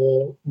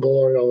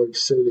Bullard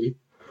City,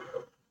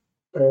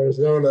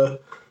 Arizona.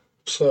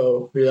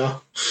 So yeah.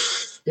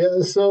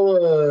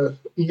 So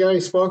you got any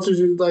sponsors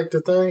you'd like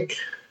to thank?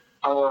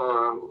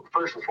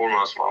 First and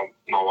foremost,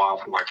 my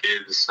wife and my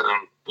kids.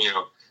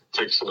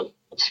 Takes a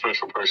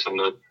special person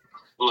to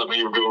let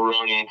me go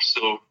run and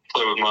still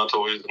play with my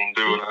toys and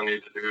do what I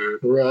need to do.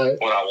 Right.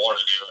 What I want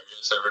to do, I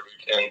guess, every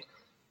weekend.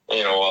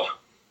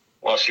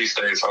 While she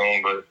stays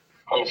home. But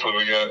hopefully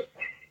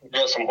we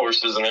got some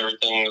horses and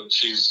everything that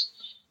she's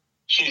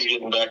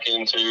getting back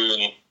into,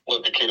 and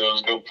let the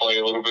kiddos go play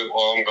a little bit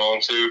while I'm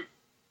gone too.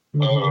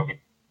 Mm-hmm.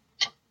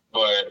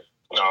 But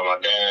my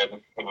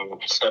dad,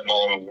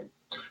 stepmom,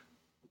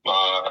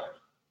 my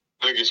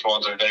biggest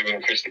sponsor, David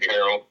and Christy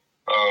Carroll.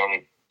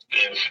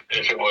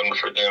 If it wasn't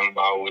for them,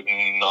 I would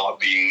not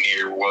be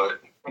near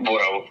what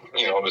I,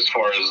 as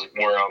far as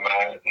where I'm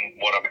at and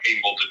what I'm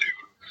able to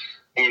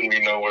do, wouldn't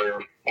be nowhere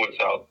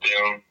without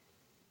them.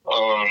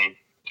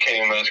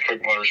 KMS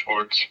Cook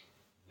Motorsports,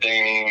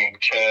 Danny and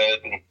Chad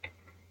and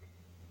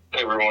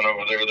everyone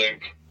over there,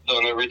 they've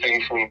done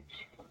everything from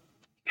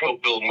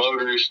help build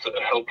motors to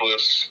help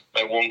us.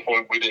 At one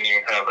point, we didn't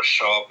even have a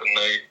shop, and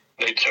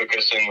they took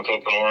us in with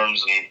open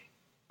arms and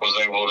was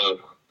able to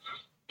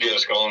get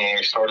us going when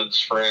we started the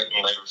Sprint,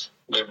 and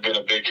they've been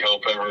a big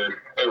help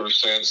ever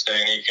since.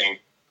 Danny can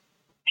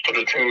put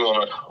a tune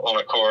on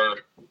a car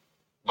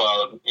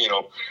by,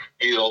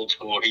 he's old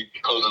school. He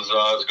closes his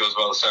eyes, goes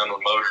by the sound of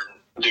the motor,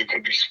 and dude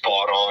can be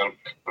spot on.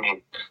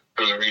 And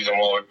there's a reason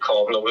why we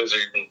call him the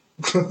Wizard.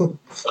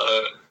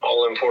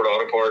 All import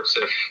auto parts.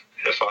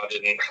 If I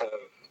didn't have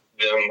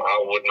them,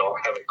 I would not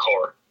have a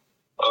car.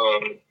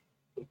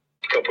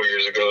 A couple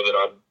years ago that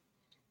I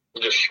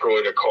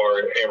destroyed a car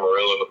in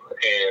Amarillo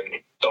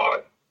and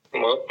thought,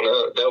 well,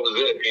 no, that was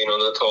it.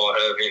 That's all I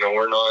have.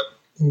 We're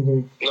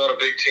not a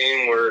big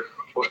team.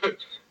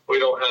 We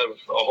don't have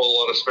a whole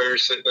lot of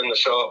spares sitting in the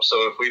shop. So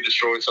if we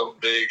destroy something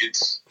big,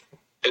 it's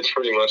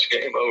pretty much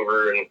game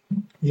over. And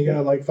you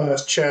got like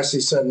 5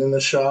 chassis sitting in the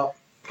shop.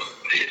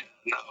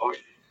 No,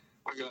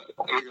 we got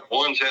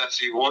one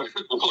chassis, one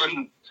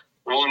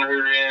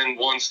rear end,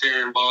 one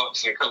steering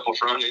box, and a couple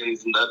front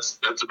ends, and that's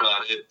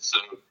about it. So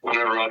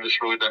whenever I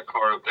destroyed that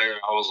car up there,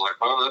 I was like,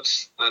 well,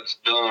 that's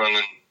done.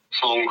 And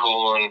phone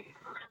call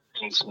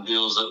and some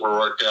deals that were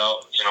worked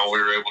out, we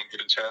were able to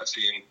get a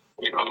chassis,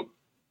 and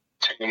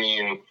Tammy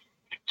and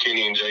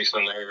Kenny and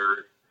Jason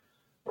there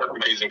are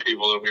amazing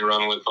people that we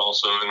run with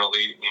also in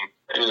Elite,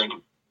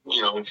 and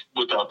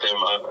without them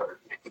I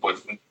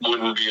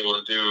wouldn't be able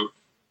to do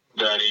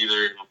that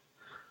either.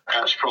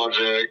 Ash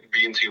Project,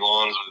 B&T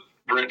Lawns with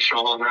Brent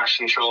Shaw and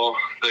Ashton Shaw,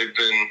 they've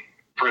been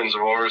friends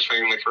of ours,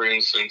 family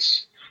friends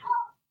since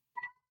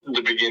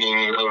the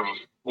beginning of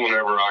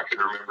whenever I could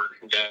remember.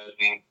 Dad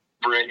and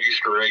Brent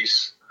used to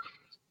race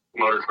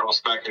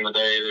motocross back in the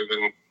day. They've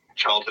been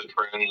childhood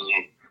friends,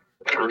 and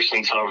ever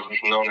since I've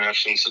known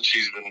Ashton, since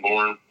she's been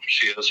born,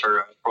 she has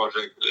her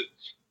project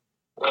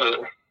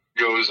that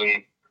goes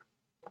and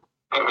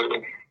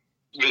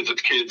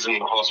visits kids in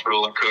the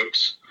hospital at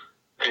Cooks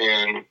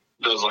and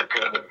does like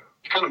a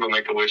kind of a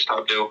Make-A-Wish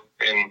type deal,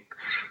 and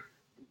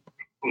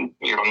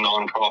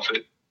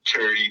non-profit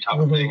charity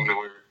type thing, to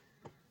where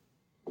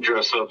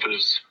dress up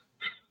as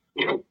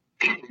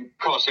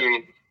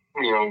costume,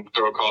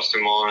 throw a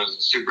costume on as a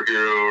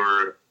superhero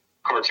or a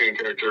cartoon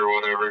character or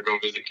whatever, go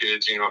visit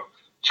kids,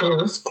 try to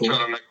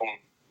make them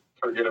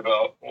forget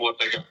about what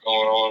they got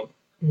going on.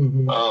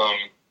 Mm-hmm.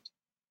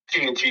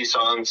 TNT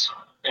signs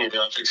and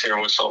graphics here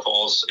in Wichita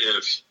Falls.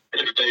 If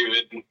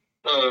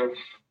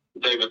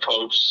David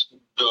Pope's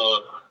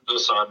the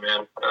sign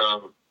man,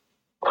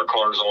 our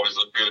cars always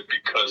look good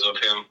because of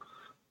him.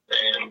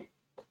 And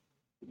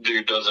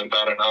dude doesn't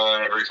bat an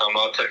eye every time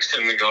I text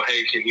him and go,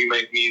 hey, can you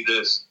make me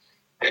this?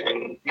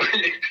 And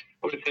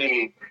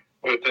within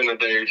a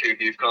day or two,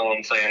 he's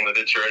calling saying that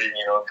it's ready,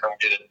 come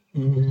get it.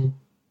 Mm-hmm.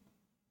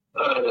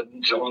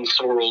 John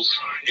Sorrells,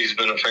 he's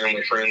been a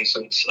family friend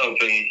since up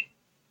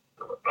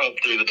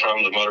through the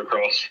times of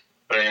motocross.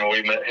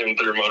 We met him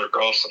through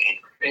motocross,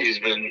 and he's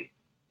been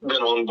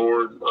on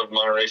board of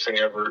my racing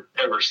ever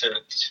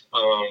since.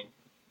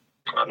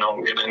 I know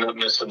I'm going to end up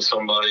missing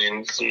somebody,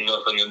 and it's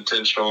nothing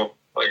intentional.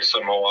 Like I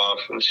said, my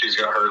wife, and she's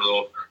got her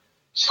little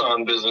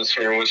sign business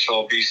here in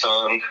Wichita,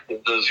 B-Sign.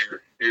 It does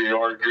your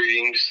yard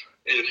greetings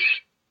if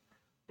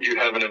you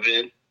have an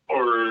event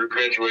or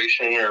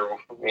graduation or,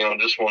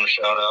 just want a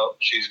shout out.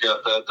 She's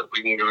got that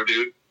we can go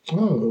do.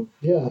 Oh,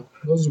 yeah.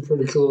 Those are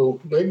pretty cool.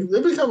 They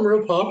become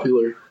real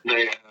popular.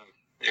 They have.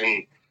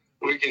 And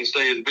we can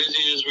stay as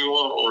busy as we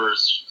want or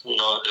as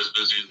not as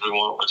busy as we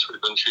want, which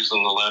we've been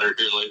choosing the latter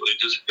here lately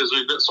just because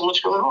we've got so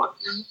much going on.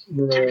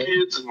 Right. 2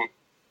 kids and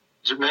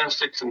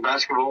gymnastics and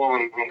basketball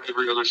and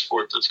every other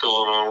sport that's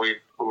going on. We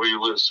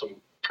live some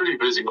pretty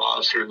busy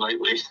lives here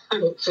lately. I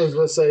was going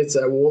to say, it's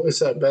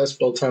that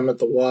basketball time at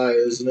the Y,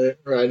 isn't it,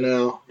 right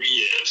now?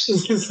 Yes.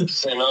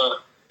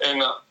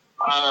 And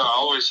I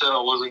always said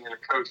I wasn't going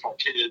to coach my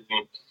kid,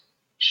 and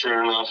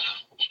sure enough,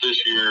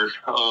 this year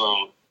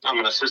I'm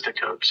an assistant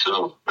coach.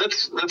 So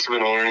that's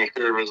been a learning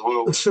curve as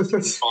well.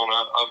 It's fun.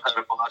 I've had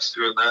a blast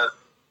doing that.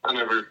 I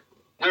never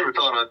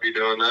thought I'd be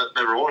doing that.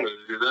 Never wanted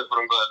to do that, but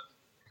I'm glad.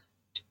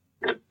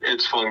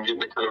 It's fun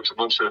getting to coach a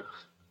bunch of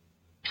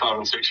 5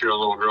 and 6 year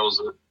old little girls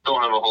that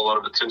don't have a whole lot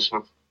of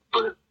attention,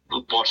 but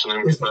watching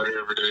them get better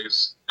every day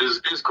is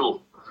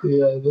cool.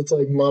 Yeah, that's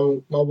like my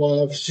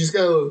wife. She's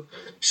got a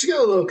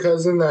little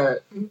cousin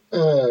that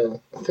I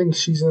think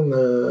she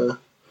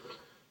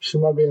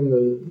might be in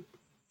the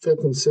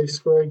 5th and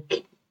 6th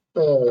grade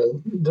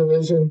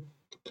division.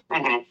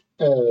 Mm-hmm.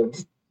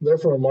 They're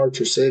from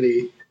Archer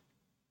City.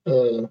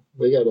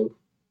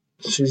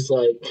 She's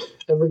like,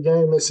 every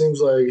game it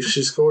seems like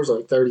she scores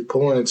like 30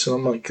 points, and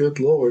I'm like, good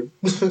Lord.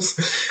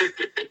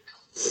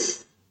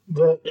 But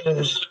we're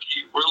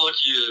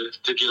lucky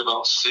to get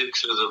about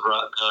 6 as of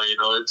right now. You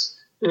know, it's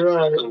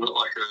right. Nothing but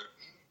like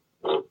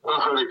a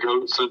herd of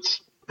goats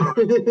that's and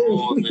then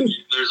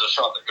there's a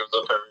shot that goes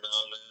up every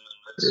now and then,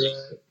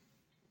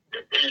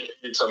 and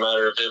it's a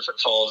matter of if it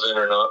falls in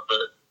or not.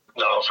 But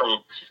no,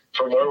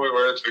 from where we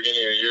were at the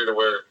beginning of the year to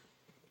where,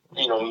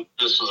 you know,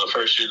 this was the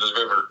first year that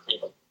I've ever, you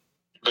know,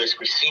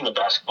 basically seen a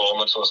basketball,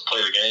 much less play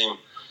the game.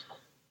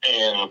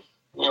 And,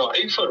 you know,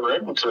 8-foot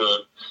rim to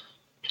a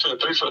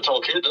 3-foot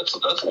tall kid, that's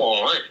a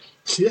long way.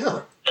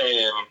 Yeah.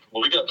 And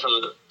we got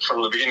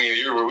from the beginning of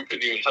the year where we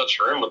couldn't even touch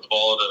the rim with the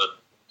ball to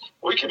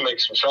we can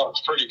make some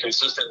shots pretty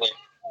consistently.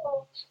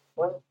 And,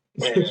 but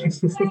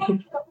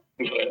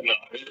no,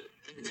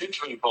 it's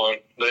been fun.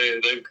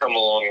 They've come a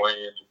long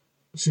way.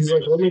 She's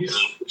like, let me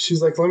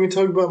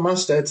talk about my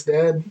stats,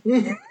 Dad. Oh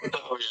yeah,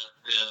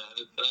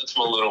 that's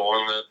my little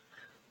one. That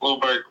little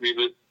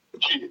Berkeley,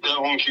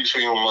 that one keeps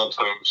me on my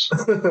toes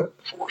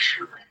for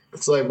sure.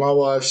 It's like my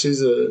wife.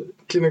 She's a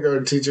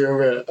kindergarten teacher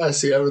over at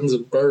IC Evans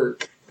in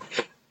Burke,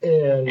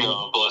 and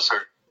bless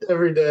her.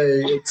 Every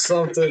day it's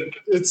something.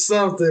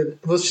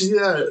 Well,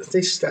 I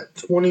think she's got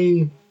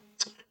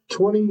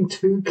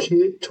 22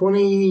 kids.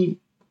 20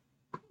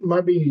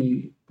 might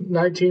be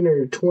 19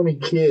 or 20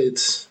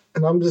 kids.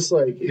 And I'm just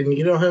like, and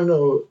they don't have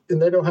no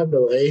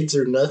aides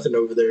or nothing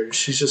over there.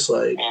 She's just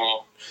like,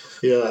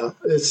 yeah,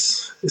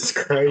 it's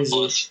crazy.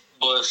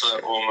 Bless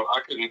that woman.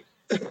 I couldn't.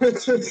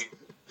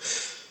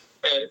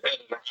 At an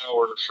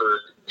hour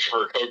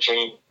for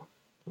coaching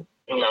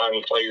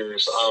 9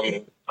 players,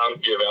 I'm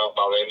give out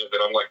by the end of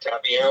it. I'm like,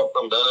 tap me out.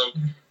 I'm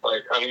done.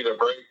 Like, I need a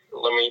break.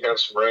 Let me have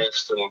some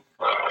rest. And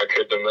I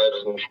couldn't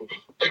imagine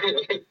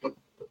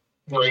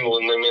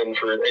wrangling them in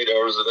for 8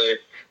 hours a day.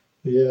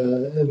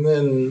 Yeah, and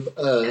then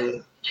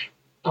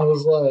I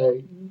was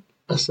like,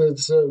 I said,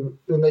 so,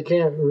 and they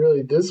can't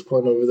really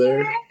discipline over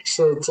there.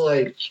 So it's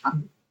like,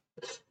 can't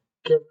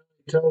really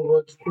tell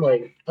what,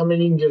 like, I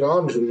mean, you can get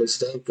on to them and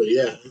stuff, but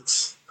yeah,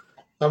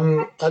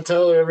 I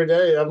tell her every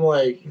day, I'm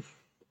like,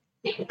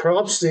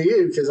 props to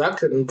you, because I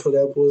couldn't put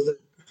up with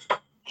it.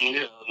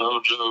 Yeah, no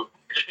joke.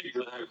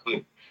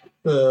 Exactly.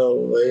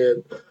 Oh,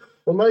 man.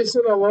 Well,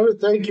 Mason, I want to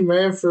thank you,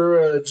 man,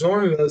 for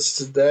joining us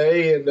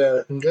today, and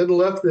good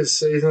luck this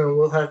season.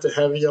 We'll have to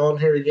have you on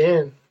here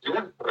again.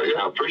 Yeah,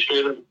 I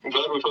appreciate it. I'm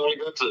glad we finally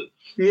got to.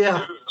 Yeah.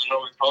 I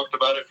know we talked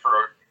about it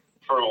for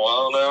a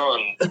while now,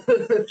 and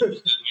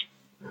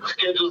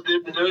schedules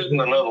didn't do it,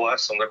 and I know the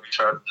last time that we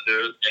tried to do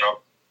it, you know.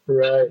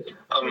 Right.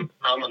 I'm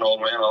an old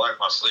man. I like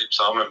my sleep,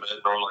 so I'm in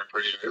bed normally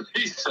pretty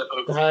early. So.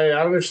 Hey,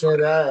 I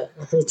understand that.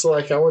 It's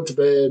like I went to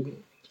bed.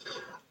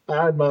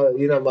 I had my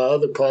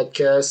other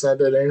podcast. I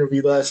did an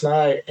interview last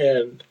night,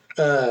 and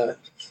I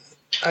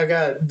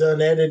got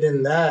done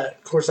editing that.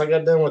 Of course, I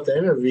got done with the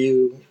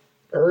interview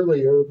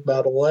earlier,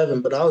 about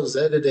 11, but I was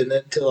editing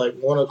it till like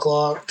 1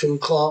 o'clock, 2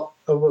 o'clock,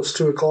 almost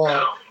 2 o'clock.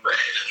 Oh, man.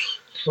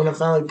 When I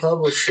finally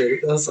published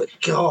it, I was like,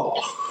 God.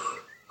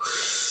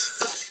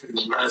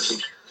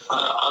 Imagine.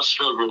 I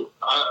struggle.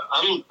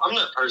 I'm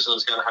that person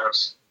that's got to have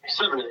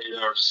 7 to 8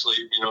 hours of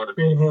sleep, you know what I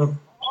mean? Mm-hmm.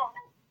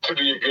 To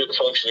be a good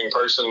functioning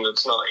person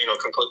that's not,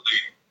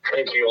 completely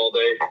cranky all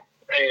day.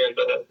 And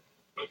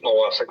my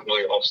wife's a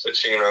complete opposite.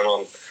 She can run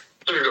on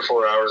 3 to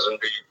 4 hours and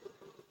be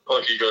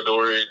hunky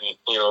dory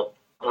and,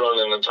 run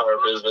an entire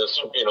business,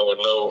 with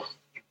no,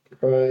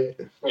 right.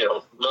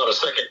 Not a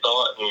second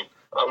thought. And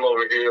I'm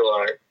over here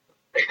like,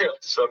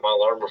 set my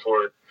alarm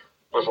before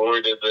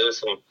we did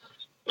this, and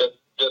that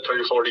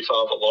 3:45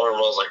 alarm, I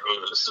was like,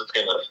 ooh, this is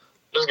gonna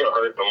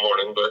hurt in the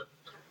morning, but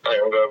hey,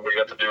 I'm glad we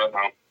got to do it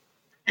now.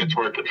 It's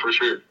worth it for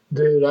sure.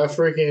 Dude, I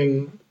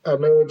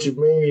know what you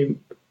mean.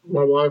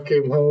 My wife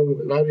came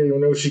home, and I didn't even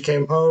know she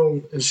came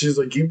home, and she's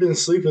like, you've been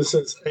sleeping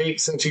since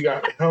 8 since you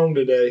got home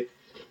today.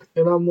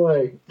 And I'm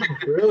like,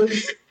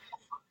 really?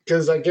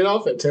 Because I get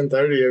off at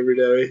 10:30 every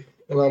day,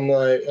 and I'm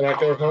like, and I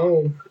go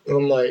home, and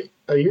I'm like,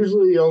 I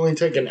usually only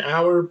take an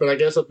hour, but I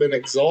guess I've been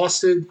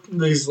exhausted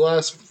these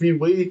last few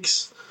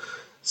weeks.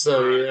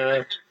 So,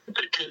 yeah,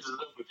 It catches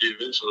up with you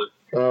eventually.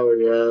 Oh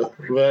yeah,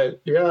 but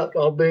yeah,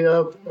 I'll be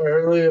up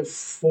early at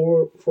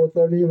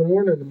 4:30 in the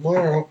morning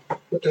tomorrow,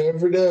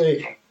 every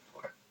day.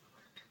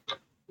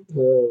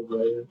 Oh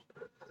man,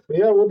 but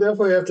yeah, we'll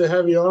definitely have to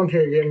have you on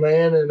here again,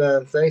 man.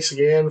 And thanks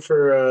again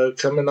for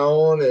coming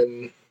on.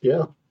 And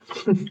yeah,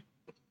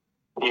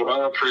 Well,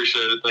 I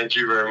appreciate it. Thank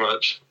you very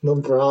much.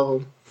 no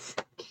problem.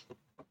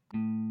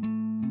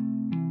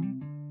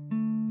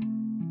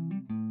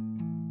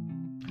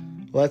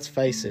 Let's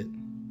face it,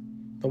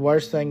 the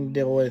worst thing to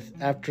deal with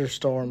after a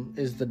storm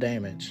is the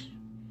damage.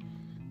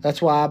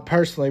 That's why I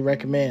personally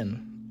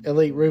recommend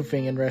Elite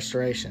Roofing and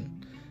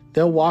Restoration.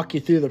 They'll walk you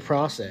through the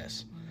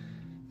process.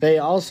 They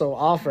also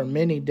offer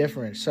many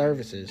different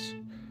services,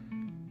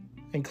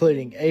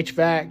 including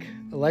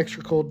HVAC,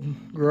 electrical,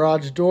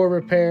 garage door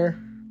repair,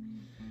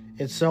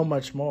 and so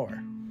much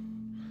more.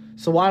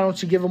 So why don't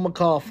you give them a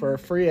call for a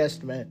free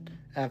estimate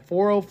at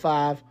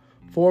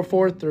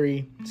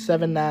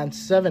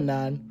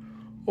 405-443-7979,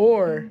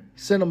 or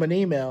send them an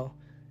email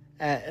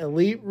at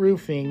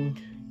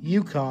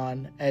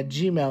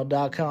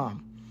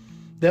eliteroofingyukon@gmail.com.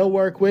 They'll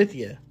work with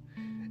you.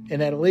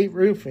 And at Elite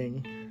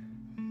Roofing,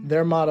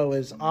 their motto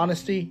is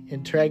honesty,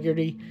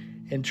 integrity,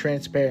 and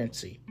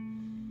transparency.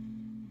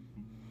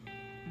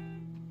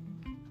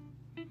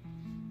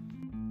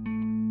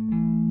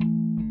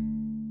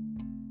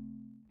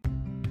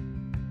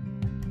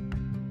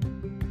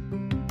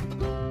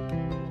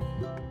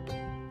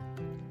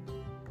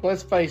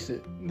 Let's face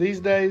it, these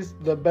days,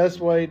 the best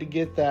way to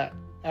get that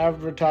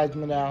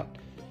advertisement out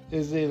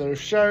is either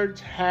shirts,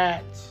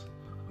 hats,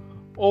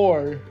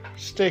 or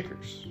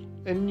stickers.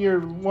 And you're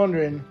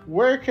wondering,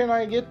 where can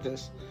I get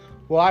this?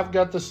 Well, I've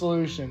got the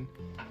solution.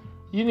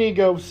 You need to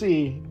go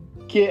see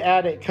Get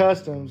At It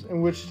Customs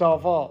in Wichita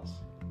Falls.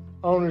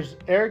 Owners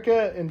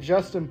Erica and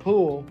Justin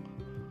Poole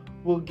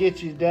will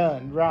get you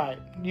done right.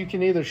 You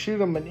can either shoot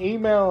them an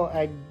email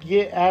at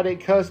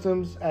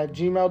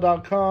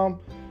getatitcustoms@gmail.com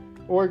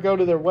or go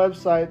to their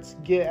websites,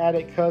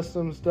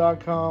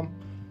 getatitcustoms.com.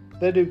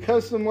 They do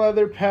custom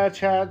leather,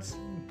 patch hats,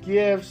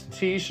 gifts,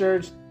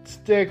 t-shirts,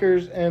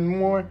 stickers, and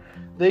more.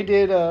 They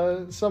did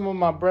some of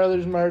my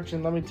brother's merch,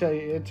 and let me tell you,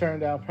 it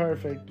turned out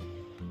perfect.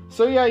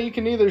 So yeah, you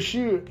can either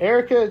shoot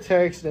Erica a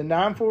text at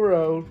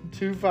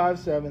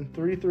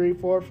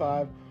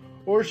 940-257-3345,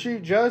 or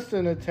shoot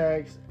Justin a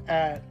text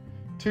at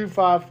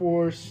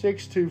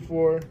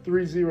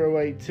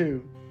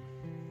 254-624-3082.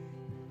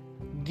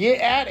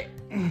 Get at it!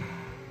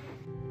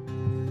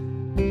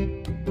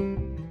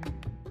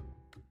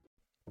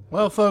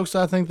 Well, folks,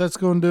 I think that's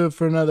going to do it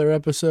for another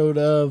episode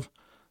of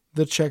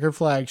the Checker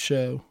Flag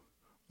Show.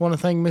 Want to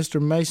thank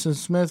Mr. Mason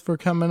Smith for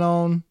coming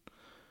on.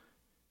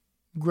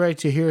 Great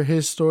to hear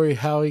his story,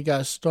 how he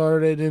got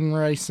started in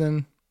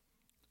racing,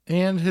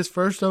 and his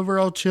first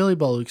overall Chili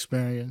Bowl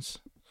experience.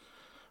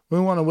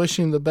 We want to wish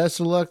him the best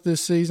of luck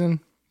this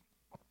season.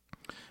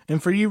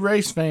 And for you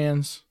race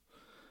fans,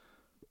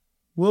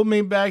 we'll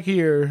meet back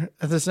here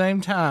at the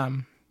same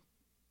time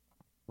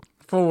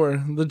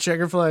for the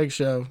Checker Flag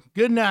Show.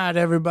 Good night,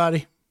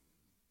 everybody.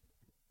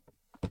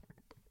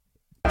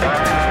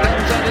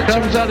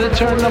 Comes out of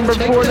turn number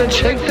 4 to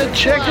check the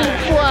checkered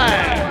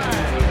flag.